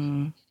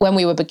 when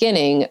we were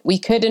beginning, we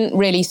couldn't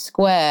really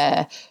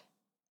square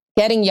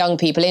getting young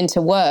people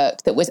into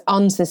work that was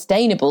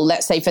unsustainable,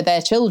 let's say, for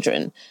their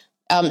children.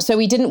 So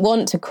we didn't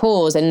want to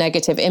cause a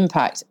negative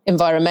impact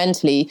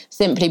environmentally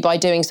simply by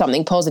doing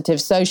something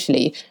positive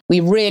socially. We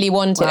really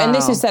wanted, and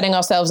this is setting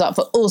ourselves up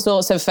for all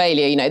sorts of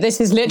failure. This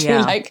is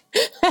literally like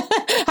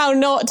how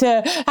not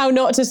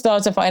to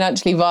start a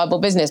financially viable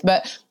business.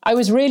 But I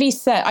was really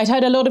set. I'd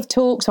heard a lot of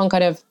talks on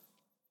kind of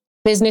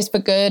business for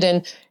good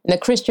and in the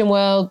Christian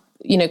world,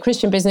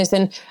 Christian business,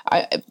 and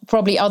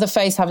probably other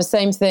faiths have the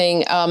same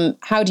thing.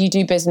 How do you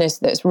do business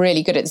that's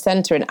really good at the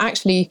center? And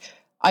actually,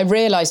 I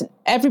realized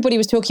everybody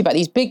was talking about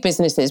these big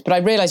businesses, but I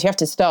realized you have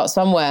to start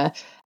somewhere.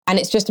 And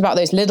it's just about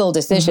those little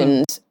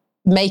decisions,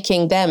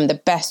 making them the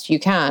best you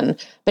can.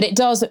 But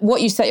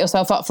what you set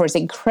yourself up for is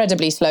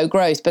incredibly slow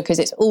growth, because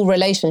it's all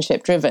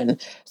relationship driven.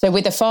 So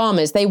with the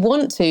farmers, they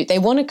want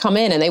to come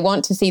in and they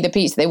want to see the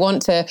pizza. They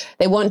want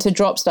to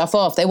drop stuff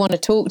off. They want to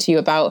talk to you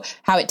about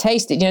how it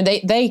tasted.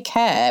 They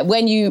care.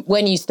 When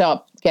you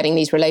start getting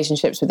these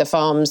relationships with the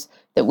farms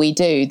that we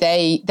do,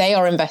 they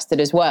are invested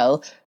as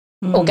well.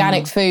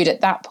 Organic food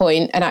at that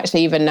point, and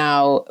actually even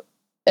now,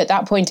 at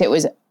that point, it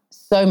was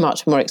so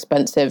much more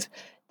expensive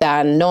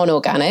than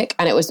non-organic.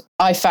 And I was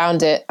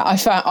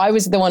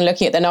the one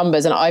looking at the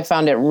numbers, and I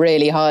found it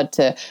really hard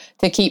to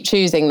keep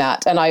choosing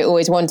that. And I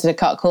always wanted to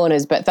cut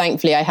corners, but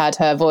thankfully I had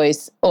her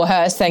voice, or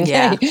her saying,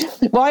 hey,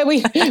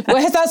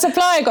 where's that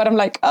supply got? I'm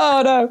like,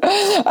 oh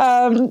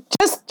no,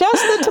 just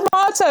the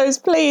tomatoes,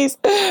 please.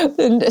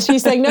 And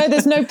she's saying, no,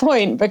 there's no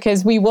point,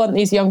 because we want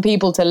these young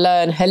people to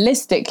learn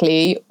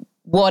holistically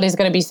what is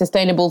going to be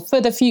sustainable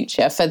for the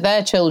future, for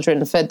their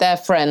children, for their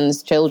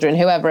friends' children,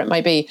 whoever it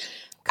might be.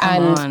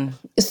 Come on.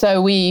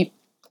 So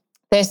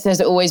this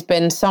has always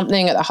been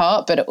something at the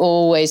heart, but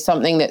always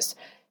something that's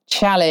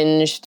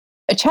challenged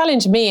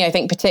me, I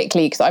think,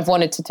 particularly because I've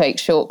wanted to take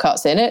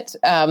shortcuts in it,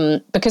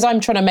 because I'm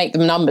trying to make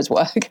the numbers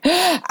work.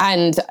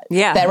 And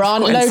there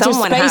aren't loads of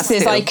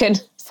spaces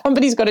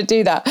somebody's got to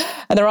do that.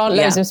 And there aren't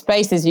loads of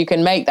spaces you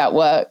can make that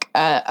work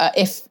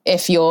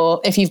if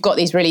you've got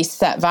these really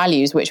set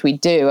values, which we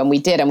do, and we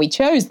did, and we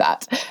chose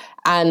that.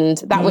 And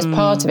that was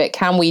part of it.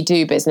 Can we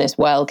do business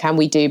well? Can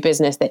we do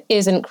business that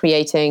isn't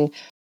creating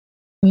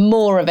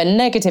more of a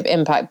negative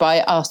impact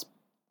by us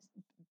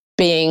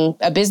being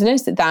a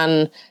business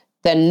than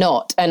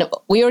not? And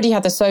we already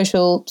had the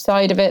social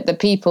side of it,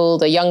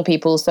 the young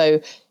people.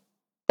 So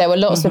there were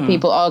lots of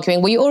people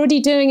arguing, well, you're already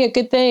doing a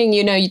good thing.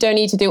 You don't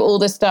need to do all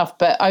this stuff.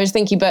 But I was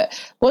thinking, but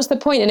what's the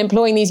point in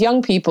employing these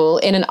young people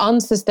in an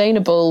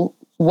unsustainable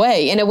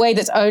way, in a way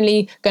that's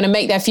only going to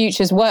make their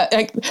futures work?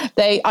 Like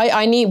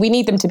we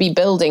need them to be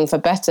building for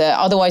better.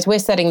 Otherwise, we're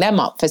setting them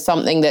up for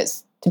something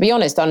that's, to be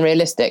honest,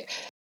 unrealistic.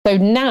 So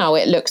now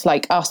it looks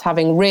like us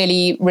having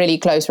really, really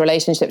close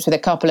relationships with a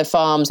couple of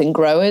farms and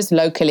growers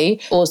locally.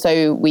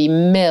 Also, we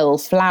mill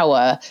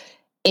flour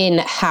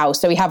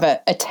in-house. So we have a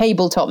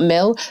tabletop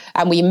mill,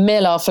 and we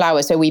mill our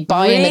flour. So we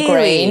buy in the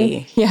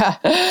grain.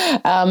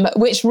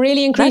 Which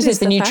really increases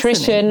the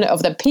nutrition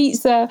of the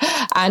pizza.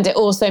 And it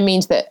also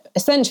means that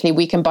essentially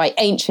we can buy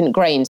ancient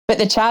grains. But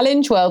the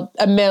challenge, well,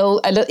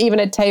 even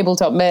a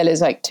tabletop mill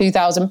is like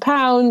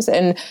 £2,000.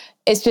 And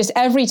it's just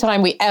every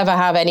time we ever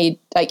have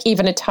any, like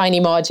even a tiny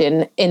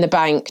margin in the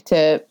bank,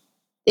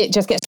 it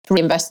just gets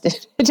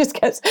reinvested.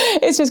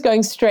 It's just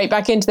going straight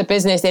back into the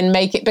business and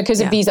make it,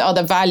 because of these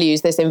other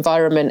values, this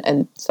environment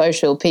and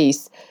social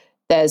piece.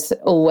 There's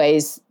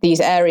always these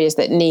areas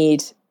that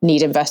need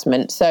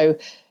investment. So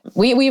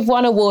we've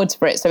won awards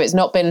for it. So it's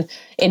not been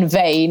in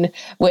vain,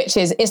 which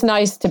is, it's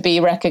nice to be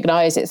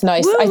recognized. It's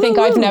nice. I think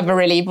I've never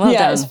really,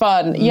 done. It's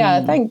fun.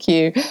 Yeah. Thank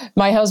you.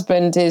 My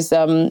husband is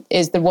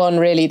the one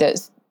really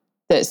that's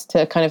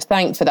to kind of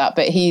thank for that,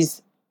 but he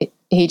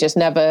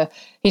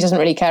doesn't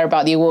really care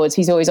about the awards.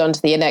 He's always on to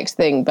the next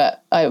thing,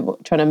 but I'm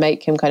trying to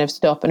make him kind of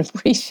stop and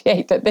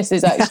appreciate that this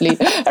is actually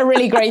a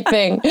really great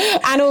thing.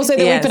 And also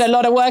that we put a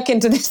lot of work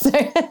into this. So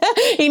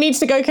he needs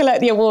to go collect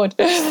the award.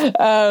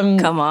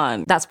 Come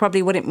on. That's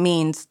probably what it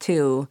means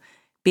to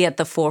be at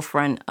the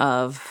forefront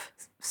of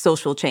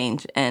social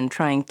change and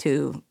trying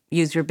to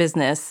use your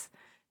business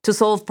to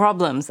solve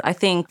problems. I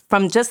think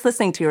from just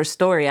listening to your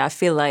story, I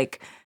feel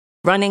like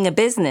running a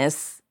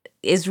business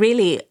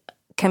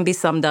can be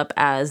summed up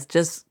as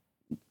just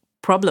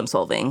problem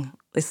solving.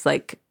 It's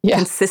like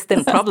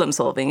consistent problem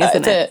solving,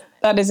 isn't it?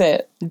 That is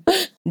it.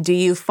 Do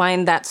you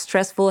find that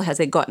stressful? Has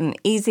it gotten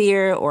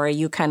easier, or are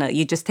you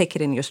you just take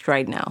it in your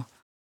stride now?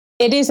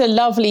 It is a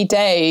lovely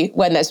day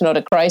when there's not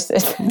a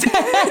crisis.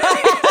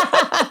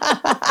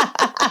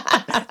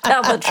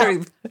 Tell the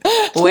truth.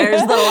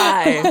 Where's the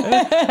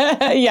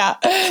lie?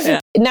 Yeah.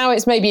 Now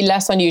it's maybe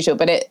less unusual,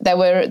 but there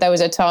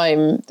was a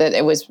time that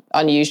it was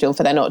unusual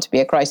for there not to be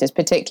a crisis,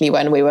 particularly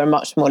when we were a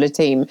much smaller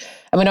team.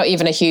 And we're not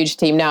even a huge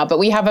team now, but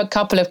we have a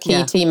couple of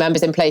key team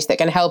members in place that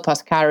can help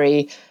us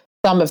carry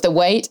some of the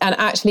weight. And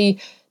actually,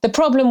 the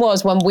problem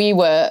was when we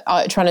were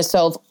trying to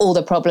solve all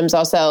the problems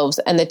ourselves,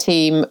 and the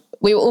team,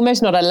 we were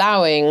almost not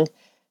allowing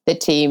the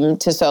team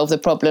to solve the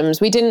problems.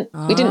 We didn't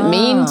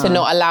mean to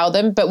not allow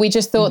them, but we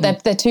just thought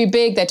they're too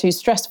big, they're too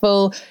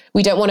stressful.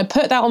 We don't want to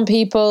put that on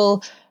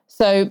people.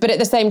 So, but at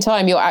the same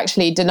time, you're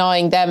actually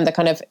denying them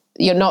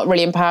you're not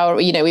really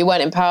empowering, we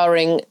weren't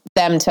empowering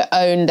them to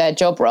own their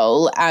job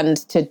role and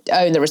to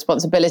own the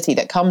responsibility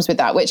that comes with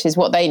that, which is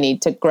what they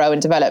need to grow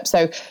and develop.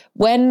 So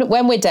when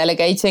we're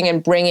delegating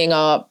and bringing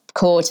our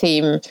core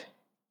team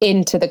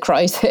into the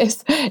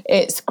crisis,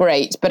 it's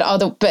great. But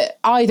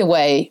either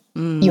way,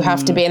 you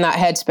have to be in that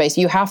headspace.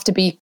 You have to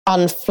be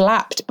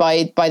unflapped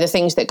by the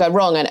things that go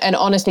wrong. And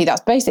honestly,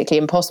 that's basically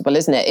impossible,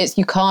 isn't it?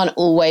 You can't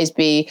always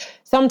be,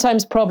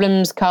 sometimes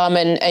problems come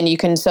and you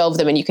can solve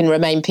them and you can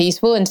remain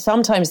peaceful. And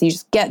sometimes you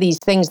just get these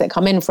things that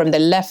come in from the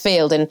left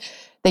field and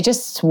they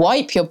just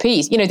swipe your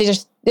peace. They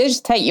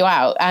just take you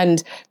out.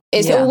 And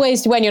it's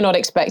always when you're not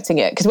expecting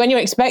it. Because when you're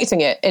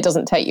expecting it, it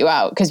doesn't take you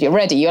out because you're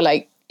ready. You're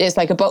like, it's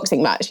like a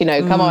boxing match,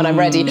 come on, I'm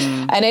ready.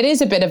 And it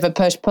is a bit of a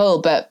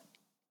push-pull, but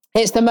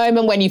it's the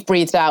moment when you've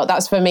breathed out.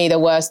 That's for me the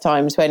worst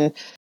times, when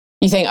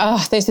you think,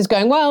 oh, this is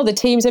going well, the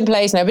team's in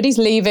place, nobody's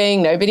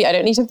leaving, I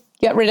don't need to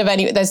get rid of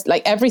any, there's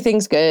like,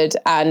 everything's good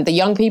and the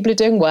young people are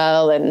doing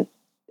well and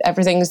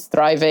everything's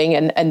thriving.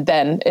 And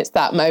then it's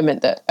that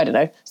moment that, I don't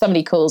know,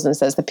 somebody calls and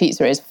says the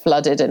pizza is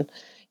flooded and,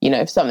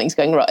 something's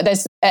going wrong.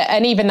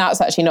 And even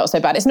that's actually not so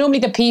bad. It's normally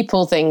the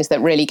people things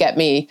that really get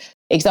me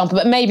example.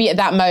 But maybe at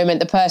that moment,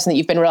 the person that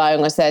you've been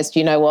relying on says, do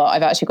you know what?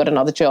 I've actually got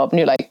another job. And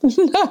you're like,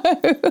 no.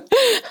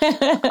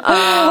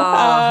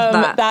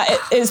 That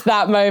is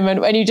that moment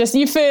when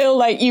you feel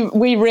like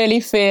we really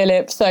feel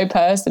it so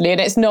personally.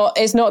 And it's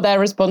not their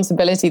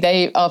responsibility.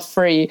 They are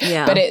free.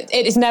 Yeah. But it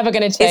is never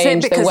going to change the way.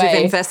 Is it because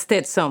you've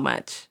invested so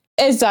much?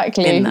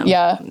 Exactly.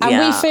 Yeah. And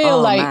we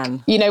feel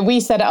we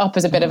set it up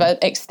as a bit of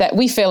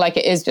we feel like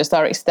it is just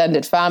our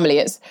extended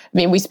family.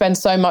 We spend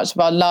so much of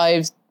our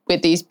lives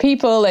with these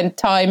people and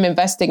time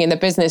investing in the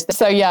business.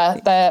 So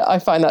I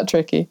find that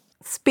tricky.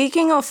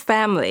 Speaking of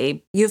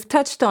family, you've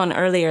touched on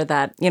earlier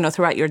that,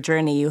 throughout your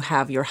journey, you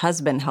have your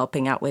husband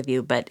helping out with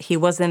you, but he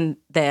wasn't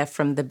there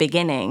from the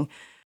beginning.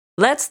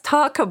 Let's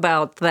talk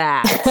about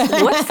that.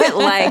 What's it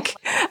like?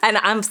 And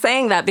I'm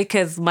saying that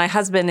because my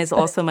husband is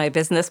also my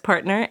business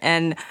partner.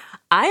 And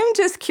I'm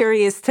just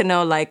curious to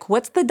know,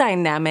 what's the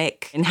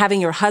dynamic in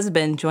having your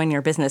husband join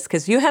your business?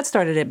 Because you had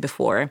started it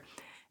before.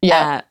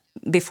 Yeah.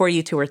 Before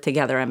you two were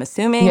together, I'm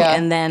assuming. Yeah.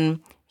 And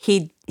then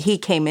he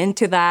came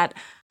into that.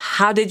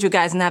 How did you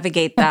guys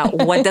navigate that?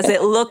 What does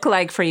it look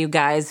like for you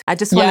guys? I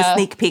just want to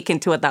sneak peek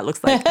into what that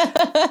looks like.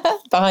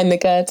 Behind the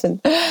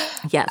curtain.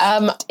 Yes.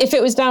 If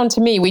it was down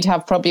to me, we'd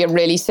have probably a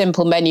really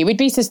simple menu. We'd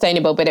be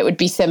sustainable, but it would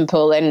be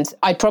simple. And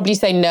I'd probably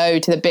say no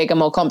to the bigger,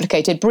 more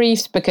complicated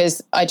briefs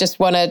because I just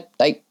want to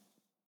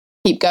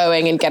keep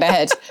going and get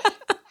ahead.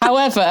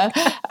 However,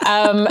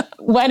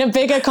 when a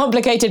bigger,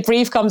 complicated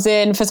brief comes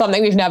in for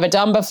something we've never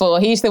done before,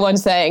 he's the one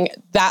saying,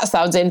 that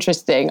sounds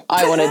interesting.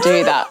 I want to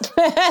do that.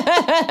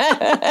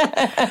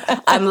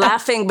 I'm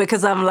laughing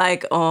because I'm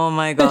like, oh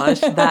my gosh,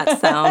 that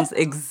sounds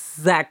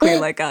exactly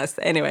like us.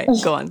 Anyway,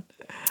 go on.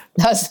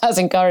 That's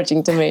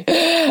encouraging to me.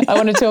 I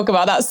want to talk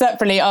about that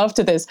separately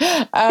after this.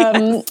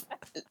 Yes.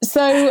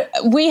 So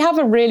we have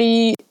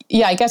I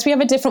guess we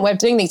have a different way of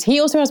doing things. He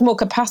also has more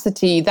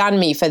capacity than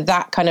me for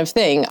that kind of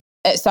thing.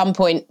 At some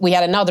point, we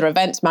had another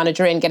events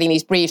manager in getting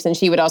these briefs, and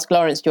she would ask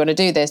Lawrence, do you want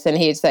to do this? And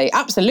he'd say,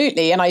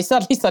 absolutely. And I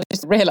suddenly started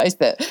to realize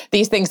that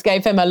these things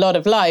gave him a lot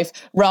of life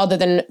rather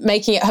than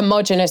making it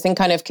homogenous and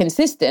kind of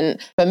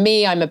consistent. For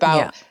me, I'm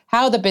about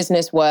how the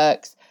business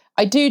works.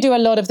 I do a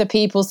lot of the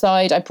people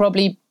side. I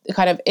probably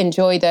kind of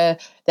enjoy the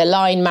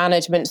line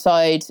management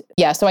side.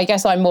 Yeah, so I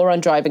guess I'm more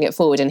on driving it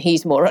forward and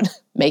he's more on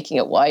making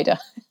it wider.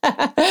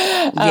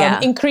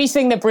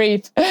 Increasing the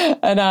brief.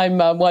 And I'm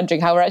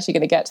wondering how we're actually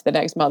going to get to the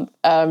next month.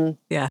 Or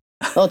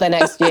the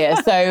next year.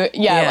 So,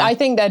 I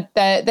think that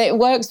it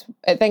works.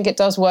 I think it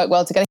does work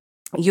well together.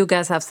 You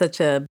guys have such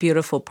a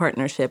beautiful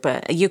partnership.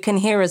 You can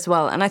hear as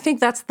well. And I think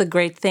that's the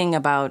great thing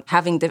about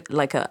having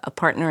a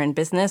partner in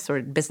business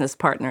or business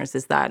partners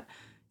is that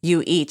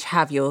you each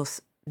have your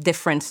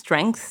different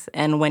strengths.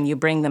 And when you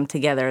bring them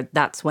together,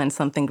 that's when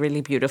something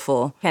really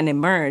beautiful can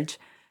emerge.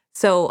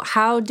 So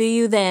how do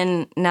you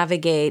then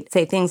navigate,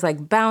 say, things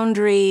like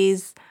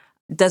boundaries?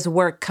 Does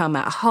work come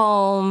at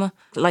home?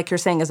 Like you're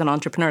saying, as an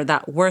entrepreneur,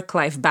 that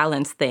work-life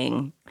balance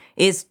thing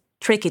is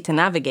tricky to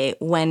navigate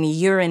when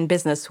you're in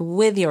business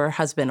with your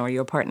husband or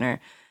your partner.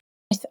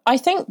 I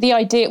think the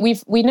idea,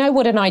 we know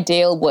what an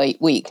ideal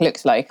week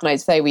looks like. And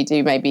I'd say we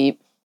do maybe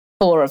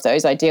 4 of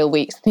those ideal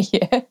weeks a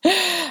year.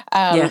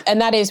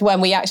 And that is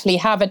when we actually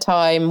have a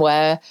time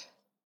where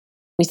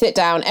we sit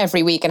down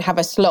every week and have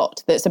a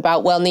slot that's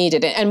about well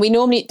needed. And we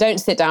normally don't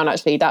sit down,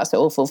 actually, that's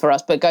awful for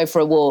us, but go for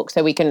a walk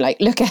so we can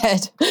look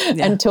ahead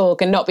and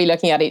talk and not be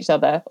looking at each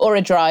other, or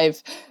a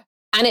drive.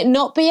 And it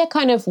not be a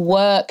kind of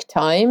work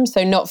time,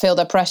 so not feel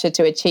the pressure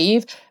to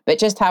achieve, but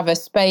just have a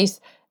space.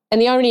 And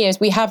the irony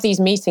is we have these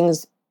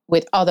meetings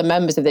with other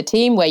members of the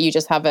team where you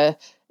just have a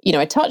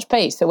touch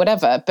base or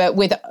whatever. But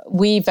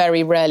we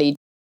very rarely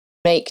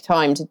make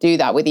time to do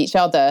that with each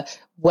other,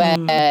 where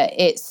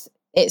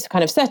it's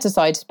kind of set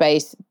aside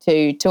space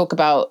to talk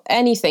about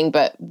anything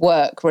but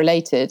work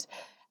related.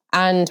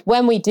 And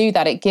when we do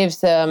that, it gives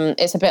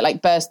it's a bit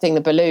like bursting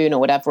the balloon or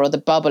whatever, or the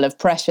bubble of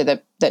pressure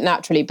that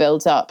naturally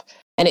builds up.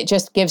 And it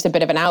just gives a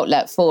bit of an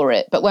outlet for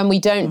it. But when we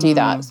don't do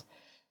that,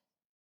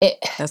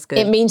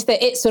 it means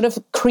that it sort of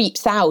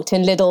creeps out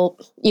in little,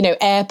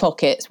 air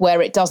pockets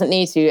where it doesn't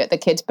need to at the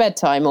kids'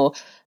 bedtime, or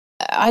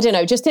I don't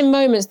know, just in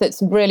moments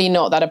that's really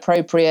not that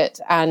appropriate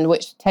and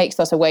which takes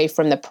us away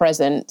from the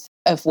present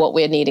of what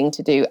we're needing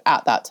to do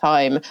at that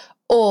time.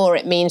 Or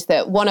it means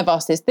that one of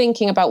us is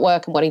thinking about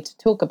work and wanting to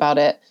talk about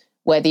it,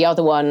 where the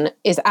other one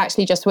is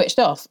actually just switched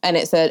off and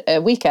it's a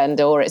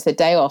weekend or it's a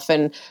day off.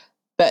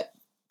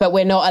 But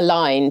we're not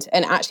aligned.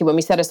 And actually, when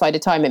we set aside a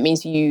time, it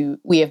means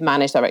we have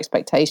managed our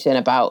expectation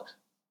about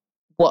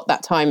what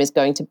that time is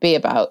going to be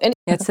about. And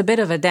it's a bit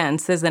of a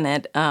dance, isn't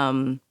it?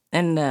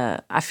 And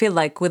I feel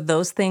like with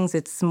those things,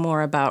 it's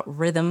more about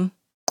rhythm,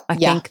 I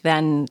think,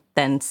 than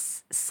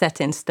set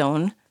in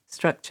stone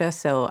structure.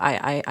 So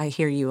I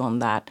hear you on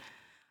that.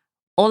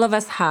 All of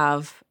us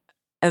have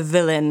a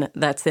villain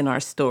that's in our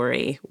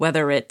story,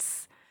 whether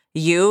it's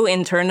you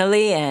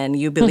internally and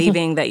you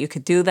believing that you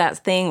could do that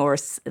thing, or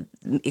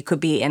it could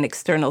be an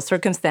external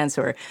circumstance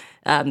or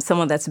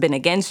someone that's been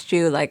against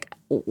you. Like,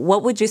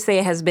 what would you say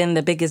has been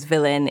the biggest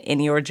villain in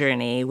your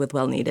journey with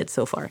Well Needed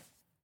so far?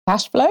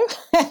 Cash flow?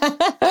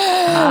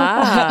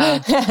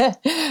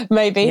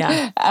 Maybe.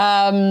 Yeah.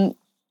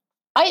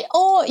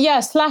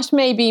 Slash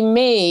maybe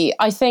me.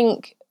 I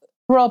think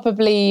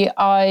probably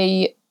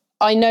I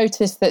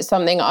notice that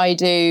something I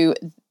do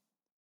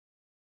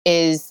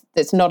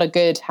that's not a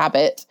good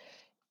habit.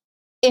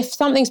 If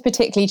something's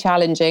particularly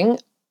challenging,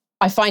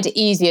 I find it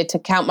easier to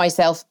count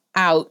myself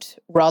out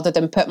rather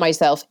than put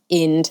myself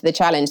into the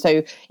challenge.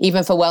 So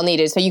even for Well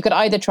Needed. So you could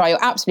either try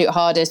your absolute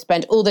hardest,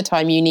 spend all the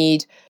time you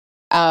need,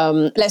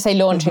 let's say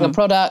launching a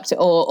product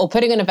or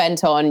putting an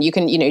event on. You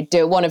can, do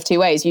it one of two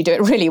ways. You do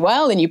it really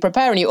well and you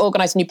prepare and you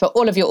organize and you put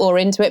all of your awe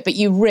into it, but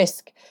you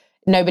risk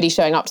nobody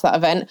showing up to that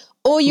event.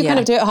 Or you kind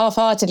of do it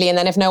half-heartedly, and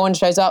then if no one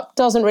shows up,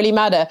 doesn't really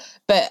matter.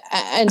 But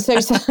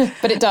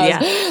but it does.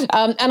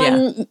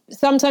 Yeah.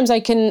 Sometimes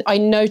I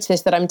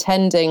notice that I'm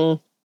tending.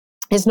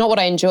 It's not what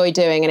I enjoy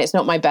doing, and it's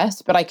not my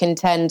best, but I can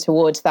tend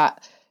towards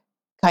that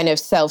kind of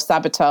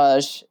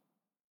self-sabotage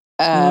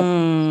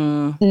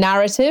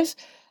narrative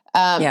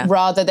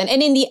rather than.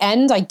 And in the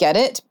end, I get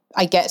it.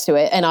 I get to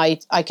it, and I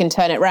can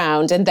turn it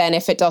around. And then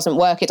if it doesn't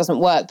work, it doesn't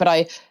work. But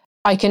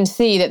I can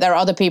see that there are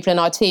other people in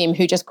our team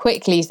who just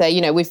quickly say,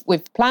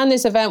 we've planned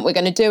this event, we're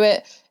going to do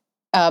it.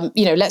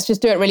 Let's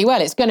just do it really well.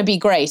 It's going to be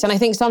great. And I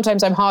think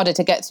sometimes I'm harder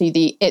to get to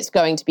the it's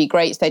going to be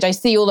great stage. I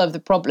see all of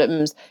the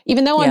problems,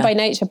 even though I'm by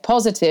nature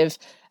positive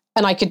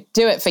and I could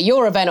do it for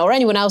your event or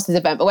anyone else's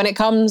event. But when it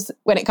comes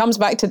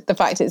back to the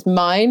fact it's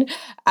mine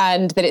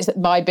and that it's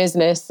my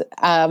business,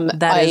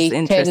 that is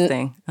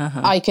interesting.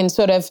 I can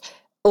sort of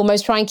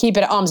almost try and keep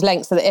it at arm's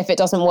length so that if it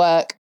doesn't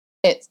work,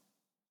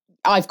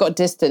 I've got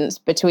distance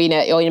between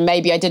it, or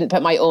maybe I didn't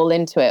put my all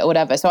into it or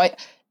whatever. So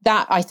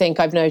I think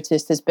I've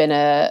noticed has been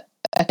a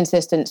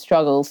consistent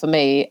struggle for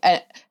me.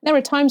 There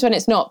are times when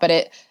it's not,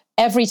 but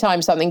every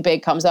time something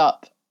big comes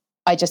up,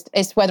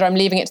 it's whether I'm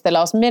leaving it to the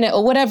last minute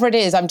or whatever it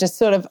is, I'm just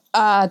sort of,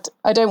 I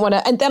don't want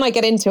to, and then I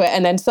get into it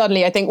and then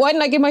suddenly I think, why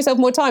didn't I give myself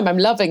more time? I'm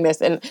loving this.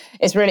 And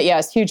it's really,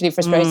 it's hugely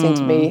frustrating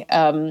to me.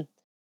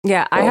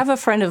 I have a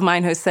friend of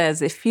mine who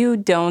says if you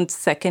don't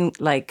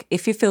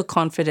if you feel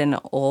confident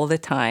all the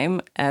time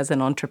as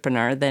an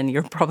entrepreneur, then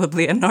you're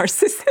probably a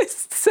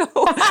narcissist. So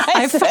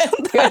I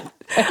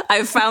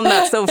found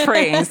that so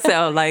freeing.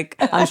 So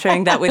I'm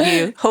sharing that with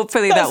you.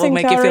 Hopefully that will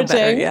make you feel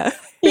better. Yeah.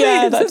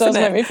 Yeah, that does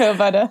make me feel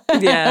better.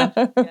 Yeah.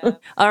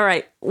 All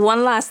right.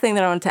 One last thing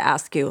that I want to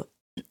ask you.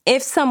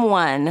 If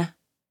someone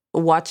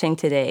watching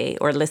today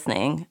or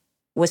listening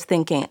was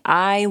thinking,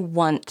 I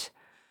want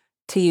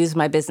to use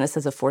my business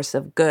as a force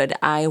of good,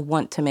 I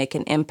want to make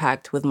an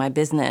impact with my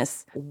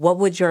business, what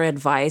would your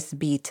advice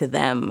be to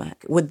them?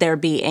 Would there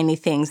be any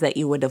things that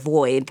you would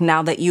avoid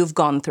now that you've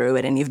gone through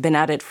it and you've been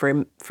at it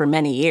for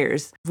many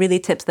years? Really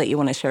tips that you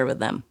want to share with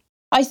them?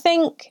 I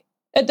think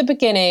at the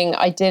beginning,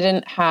 I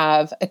didn't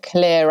have a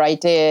clear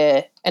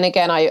idea. And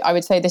again, I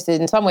would say this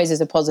in some ways is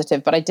a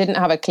positive, but I didn't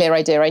have a clear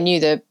idea. I knew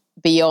that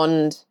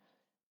beyond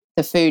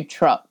the food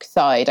truck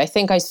side, I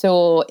think I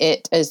saw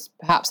it as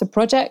perhaps a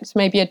project,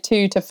 maybe a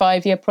 2 to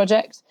 5 year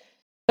project.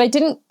 But I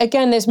didn't,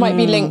 again, this might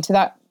be linked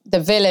to the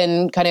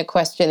villain kind of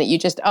question that you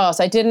just asked.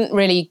 I didn't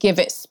really give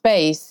it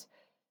space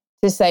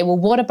to say, well,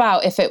 what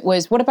about if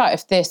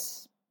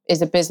this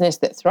is a business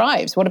that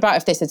thrives? What about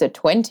if this is a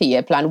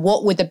 20-year plan?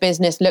 What would the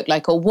business look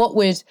like? Or what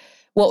would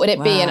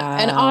it be? And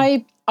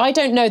I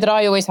don't know that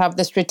I always have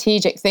the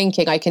strategic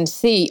thinking. I can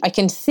see,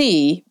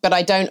 but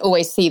I don't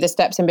always see the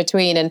steps in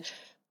between. And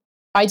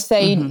I'd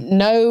say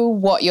know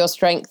what your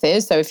strength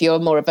is. So if you're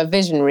more of a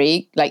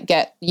visionary,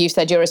 you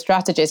said you're a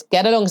strategist,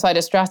 get alongside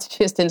a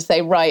strategist and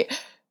say, right,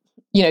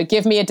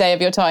 give me a day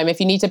of your time.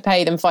 If you need to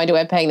pay them, find a way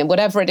of paying them,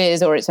 whatever it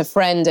is, or it's a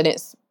friend and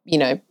it's,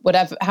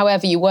 whatever,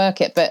 however you work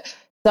it. But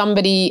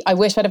I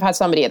wish I'd have had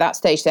somebody at that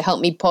stage to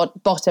help me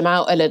bottom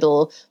out a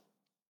little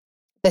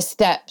the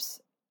steps.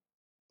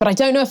 But I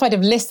don't know if I'd have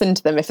listened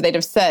to them if they'd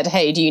have said,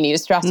 hey, do you need a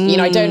strategy?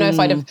 I don't know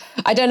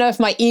if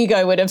my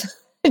ego would have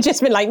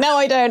just been like, no,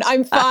 I don't.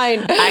 I'm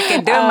fine. I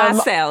can do it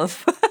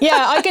myself.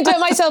 Yeah, I can do it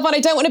myself, and I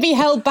don't want to be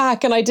held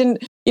back. And I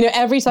didn't,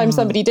 every time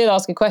somebody did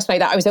ask a question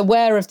like that, I was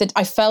aware of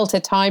I felt a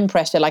time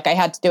pressure, like I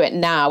had to do it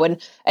now. And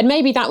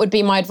maybe that would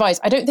be my advice.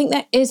 I don't think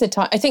there is a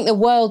time. I think the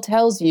world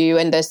tells you,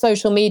 and the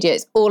social media,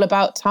 it's all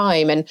about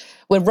time, and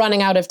we're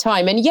running out of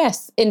time. And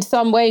yes, in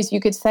some ways you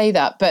could say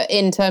that, but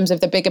in terms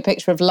of the bigger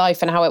picture of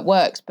life and how it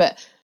works, but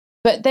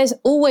there's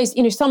always,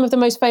 some of the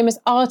most famous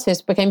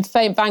artists became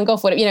Van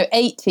Gogh,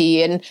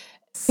 80, and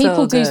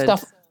people do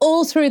stuff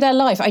all through their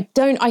life. I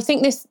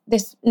think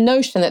this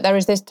notion that there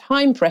is this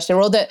time pressure,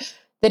 or that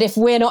if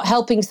we're not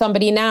helping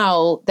somebody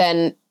now,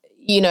 then,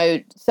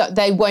 so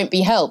they won't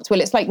be helped. Well,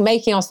 it's like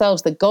making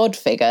ourselves the God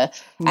figure.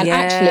 And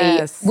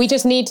actually, we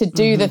just need to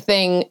do the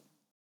thing.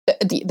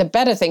 The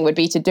better thing would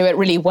be to do it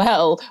really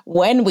well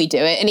when we do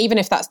it. And even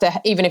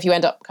if you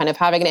end up kind of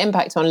having an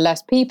impact on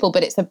less people,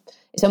 but it's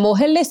a more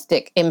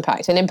holistic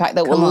impact, an impact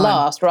that will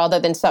last rather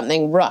than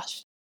something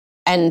rushed.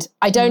 And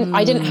I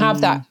didn't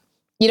have that.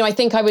 I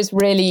think I was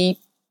really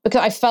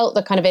because I felt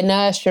the kind of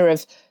inertia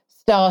of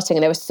starting,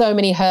 and there were so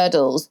many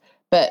hurdles.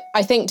 But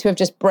I think to have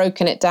just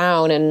broken it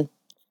down and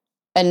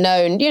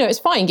known, it's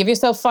fine. Give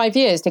yourself 5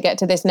 years to get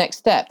to this next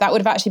step. That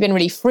would have actually been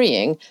really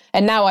freeing.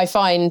 And now I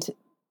find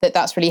that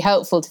that's really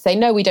helpful to say,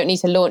 no, we don't need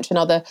to launch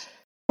another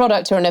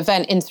product or an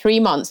event in 3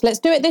 months. Let's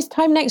do it this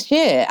time next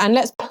year, and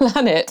let's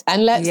plan it.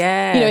 And let's,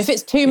 if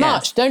it's too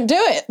much, don't do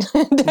it.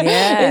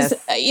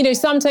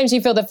 Sometimes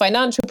you feel the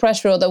financial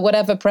pressure or the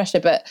whatever pressure,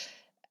 but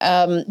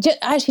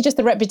just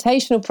the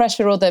reputational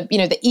pressure or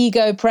the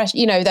ego pressure,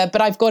 but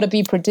I've got to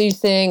be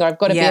producing, or I've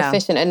got to be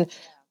efficient.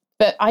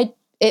 I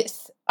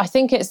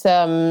think it's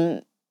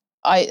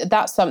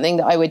that's something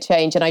that I would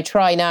change. And I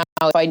try now,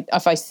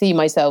 if I see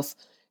myself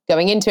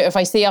going into it, if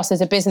I see us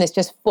as a business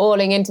just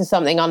falling into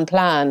something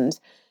unplanned,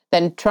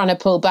 then trying to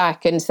pull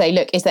back and say,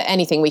 look, is there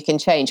anything we can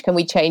change? Can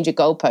we change a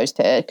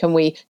goalpost here? Can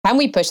we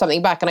push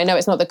something back? And I know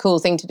it's not the cool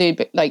thing to do,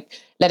 but like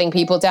letting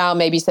people down,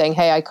 maybe saying,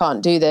 hey, I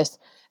can't do this.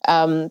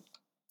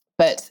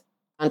 But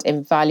and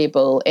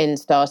invaluable in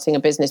starting a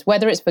business,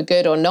 whether it's for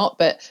good or not,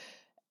 but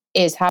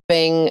is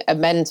having a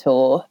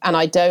mentor. And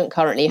I don't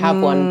currently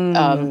have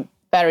one.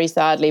 Very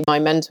sadly, my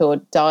mentor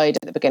died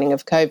at the beginning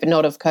of COVID,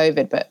 not of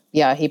COVID, but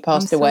he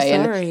passed away.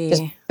 Sorry. And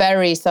just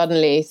very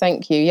suddenly.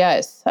 Thank you. Yeah,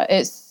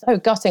 it's so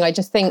gutting. I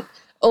just think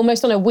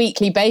almost on a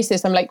weekly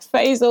basis, I'm like,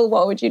 Faisal,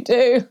 what would you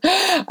do?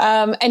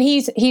 And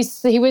he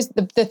was,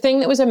 the thing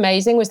that was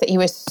amazing was that he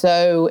was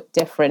so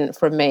different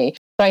from me.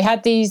 So I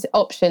had these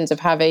options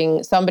of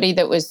having somebody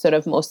that was sort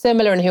of more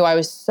similar and who I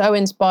was so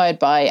inspired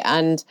by,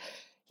 and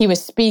he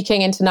was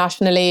speaking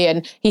internationally,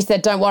 and he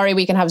said, don't worry,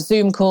 we can have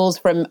Zoom calls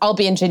I'll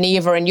be in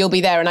Geneva and you'll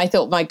be there. And I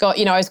thought, my God,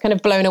 I was kind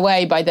of blown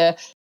away by the,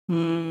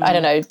 I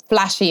don't know,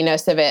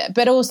 flashiness of it.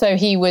 But also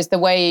he was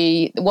what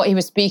he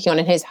was speaking on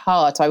in his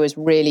heart,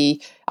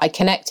 I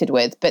connected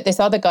with. But this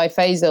other guy,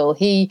 Faisal,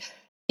 he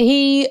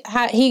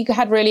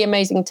had really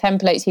amazing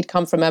templates. He'd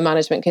come from a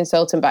management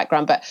consultant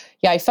background. But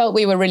I felt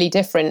we were really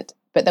different.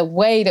 But the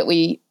way that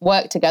we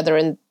worked together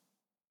and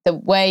the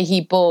way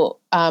he brought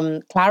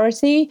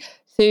clarity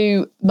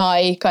to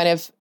my kind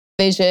of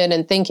vision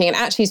and thinking, and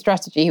actually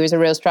strategy. He was a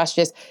real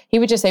strategist. He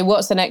would just say,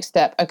 what's the next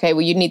step? Okay,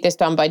 well, you need this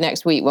done by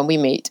next week when we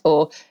meet.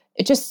 Or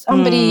it just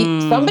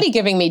somebody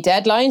giving me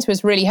deadlines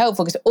was really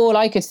helpful, because all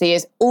I could see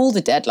is all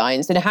the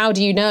deadlines. And how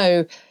do you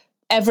know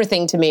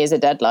everything to me is a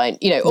deadline?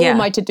 All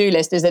my to-do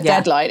list is a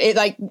deadline.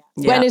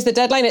 When is the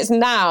deadline? It's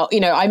now.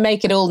 I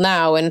make it all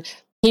now. And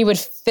he would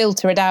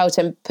filter it out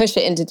and push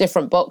it into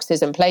different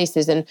boxes and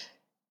places, and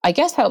I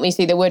guess help me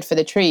see the wood for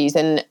the trees.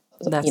 And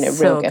that's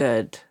real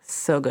good.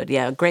 So good.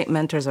 Yeah. Great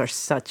mentors are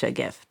such a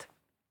gift.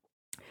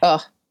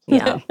 Oh,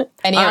 yeah.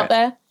 Any out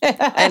there?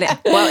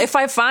 Well, if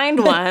I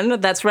find one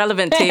that's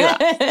relevant to you,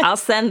 I'll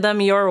send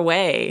them your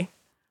way.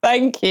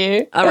 Thank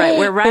you. All right.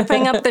 We're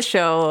wrapping up the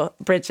show,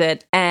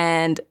 Bridget.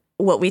 And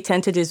what we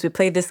tend to do is we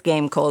play this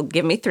game called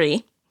Give Me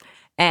Three.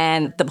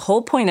 And the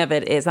whole point of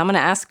it is I'm going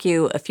to ask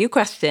you a few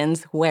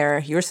questions where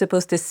you're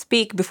supposed to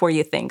speak before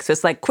you think. So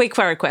it's like quick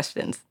fire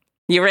questions.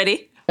 You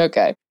ready?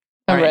 Okay.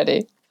 I'm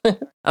ready.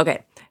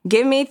 Okay.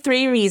 Give me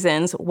 3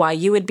 reasons why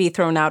you would be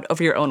thrown out of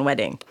your own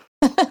wedding.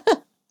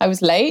 I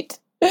was late.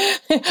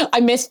 I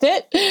missed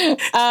it.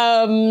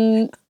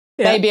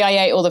 Maybe I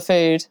ate all the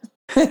food.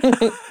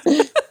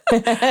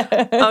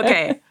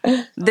 Okay.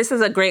 This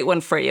is a great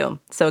one for you.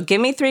 So give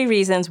me 3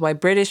 reasons why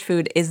British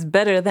food is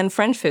better than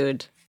French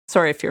food.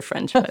 Sorry if you're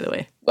French, by the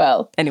way.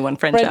 Well, anyone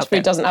French French out there?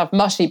 food doesn't have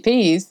mushy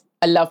peas.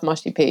 I love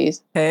mushy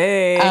peas.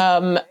 Hey.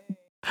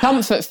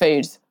 Comfort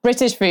foods.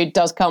 British food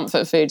does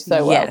comfort food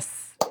so well.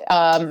 Yes.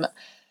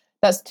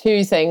 That's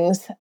 2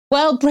 things.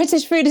 Well,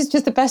 British food is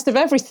just the best of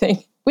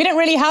everything. We don't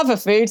really have a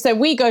food, so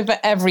we go for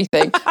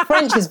everything.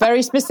 French is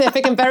very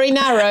specific and very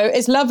narrow.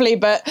 It's lovely,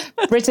 but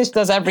British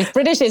does everything.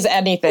 British is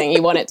anything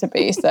you want it to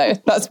be, so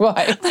that's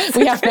why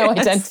we have no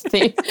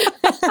identity.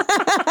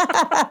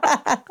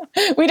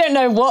 We don't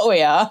know what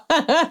we are.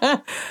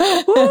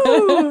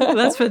 Woo,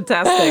 that's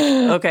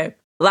fantastic. Okay,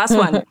 last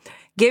one.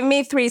 Give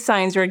me 3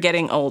 signs you're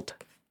getting old.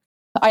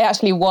 I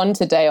actually want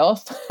a day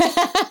off.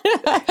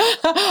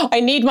 I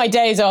need my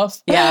days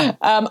off. Yeah.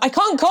 I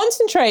can't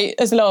concentrate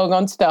as long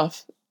on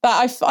stuff.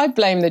 But I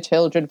blame the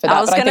children for that. I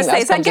was going to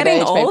say, is that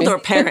getting old or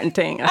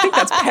parenting? I think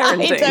that's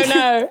parenting. I don't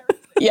know.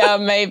 Yeah,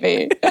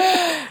 maybe.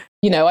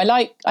 I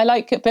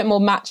like a bit more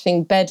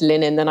matching bed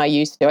linen than I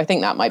used to. I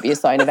think that might be a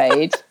sign of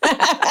age.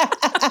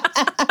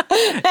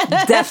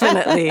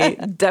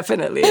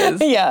 Definitely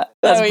is. Yeah,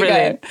 that's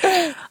brilliant.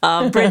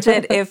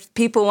 Bridget, if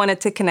people wanted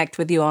to connect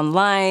with you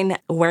online,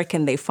 where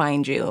can they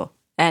find you?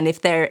 And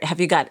have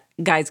you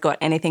guys got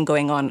anything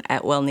going on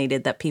at Well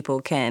Needed that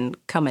people can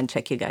come and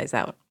check you guys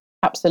out?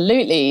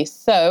 Absolutely.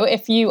 So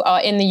if you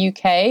are in the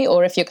UK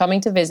or if you're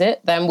coming to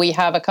visit, then we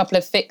have a couple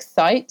of fixed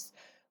sites.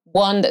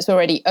 One that's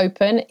already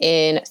open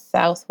in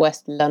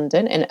southwest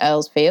London in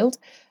Earlsfield,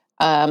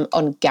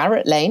 on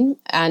Garrett Lane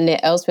and near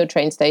Earlsfield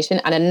train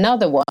station. And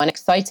another one,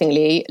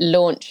 excitingly,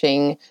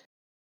 launching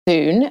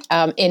soon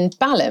in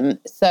Balham.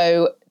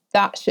 So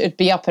that should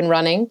be up and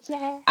running.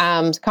 So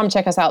come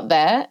check us out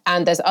there.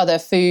 And there's other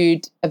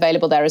food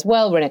available there as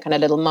well. We're in a kind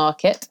of little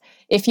market.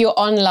 If you're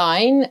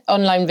online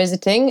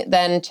visiting,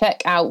 then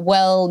check out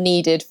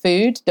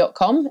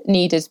wellneededfood.com.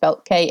 Need is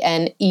spelled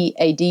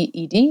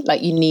KNEADED,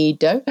 like you need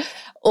dough,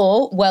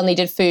 or Well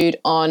Needed Food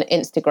on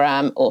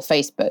Instagram or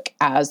Facebook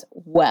as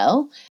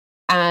well.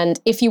 And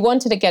if you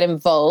wanted to get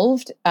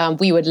involved,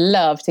 we would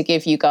love to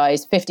give you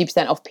guys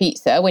 50% off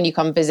pizza when you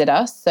come visit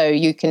us. So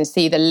you can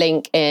see the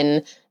link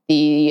in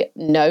the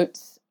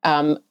notes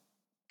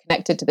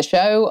connected to the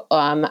show,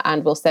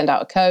 and we'll send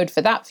out a code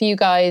for that for you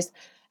guys.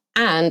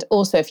 And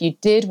also, if you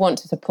did want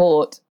to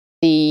support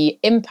the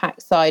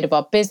impact side of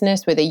our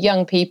business with the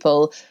young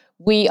people,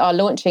 we are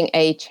launching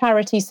a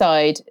charity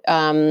side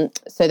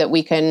so that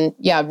we can,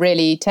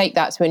 really take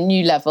that to a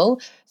new level.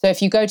 So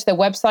if you go to the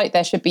website,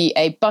 there should be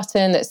a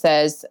button that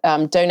says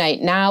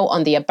donate now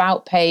on the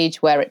About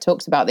page, where it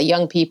talks about the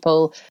young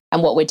people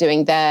and what we're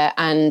doing there.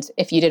 And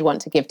if you did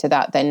want to give to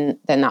that, then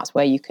that's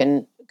where you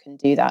can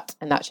do that.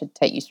 And that should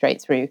take you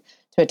straight through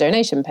to a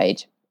donation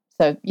page.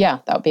 So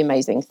that would be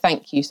amazing.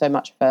 Thank you so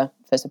much for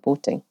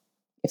supporting,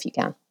 if you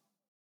can.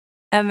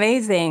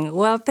 Amazing.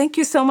 Well, thank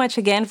you so much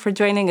again for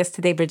joining us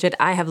today, Bridget.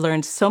 I have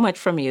learned so much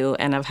from you,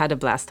 and I've had a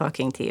blast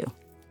talking to you.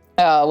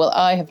 Oh, well,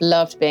 I have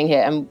loved being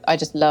here, and I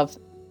just love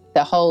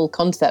the whole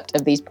concept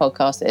of these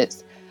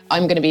podcasts.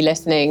 I'm going to be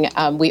listening.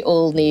 We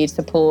all need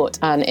support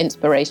and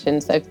inspiration.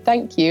 So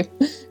thank you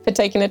for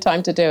taking the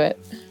time to do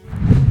it.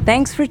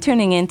 Thanks for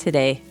tuning in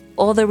today.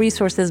 All the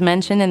resources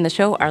mentioned in the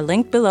show are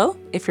linked below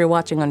if you're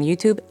watching on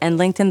YouTube, and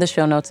linked in the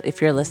show notes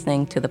if you're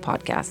listening to the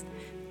podcast.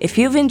 If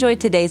you've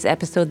enjoyed today's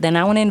episode, then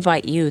I want to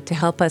invite you to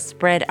help us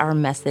spread our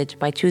message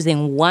by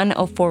choosing one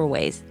of 4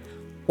 ways.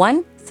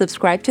 1,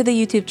 subscribe to the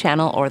YouTube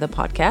channel or the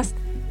podcast.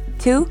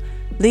 2,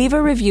 leave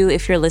a review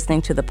if you're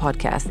listening to the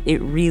podcast. It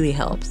really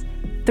helps.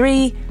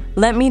 3,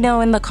 let me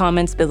know in the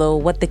comments below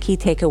what the key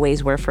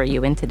takeaways were for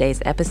you in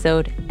today's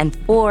episode. And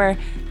 4,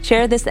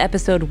 share this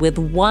episode with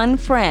one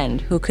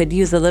friend who could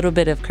use a little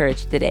bit of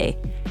courage today.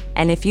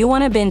 And if you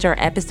want to binge our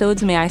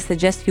episodes, may I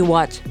suggest you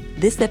watch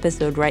this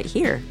episode right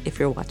here if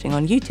you're watching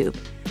on YouTube.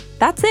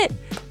 That's it.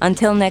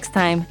 Until next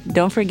time,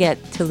 don't forget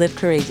to live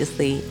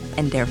courageously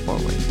and dare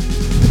forward.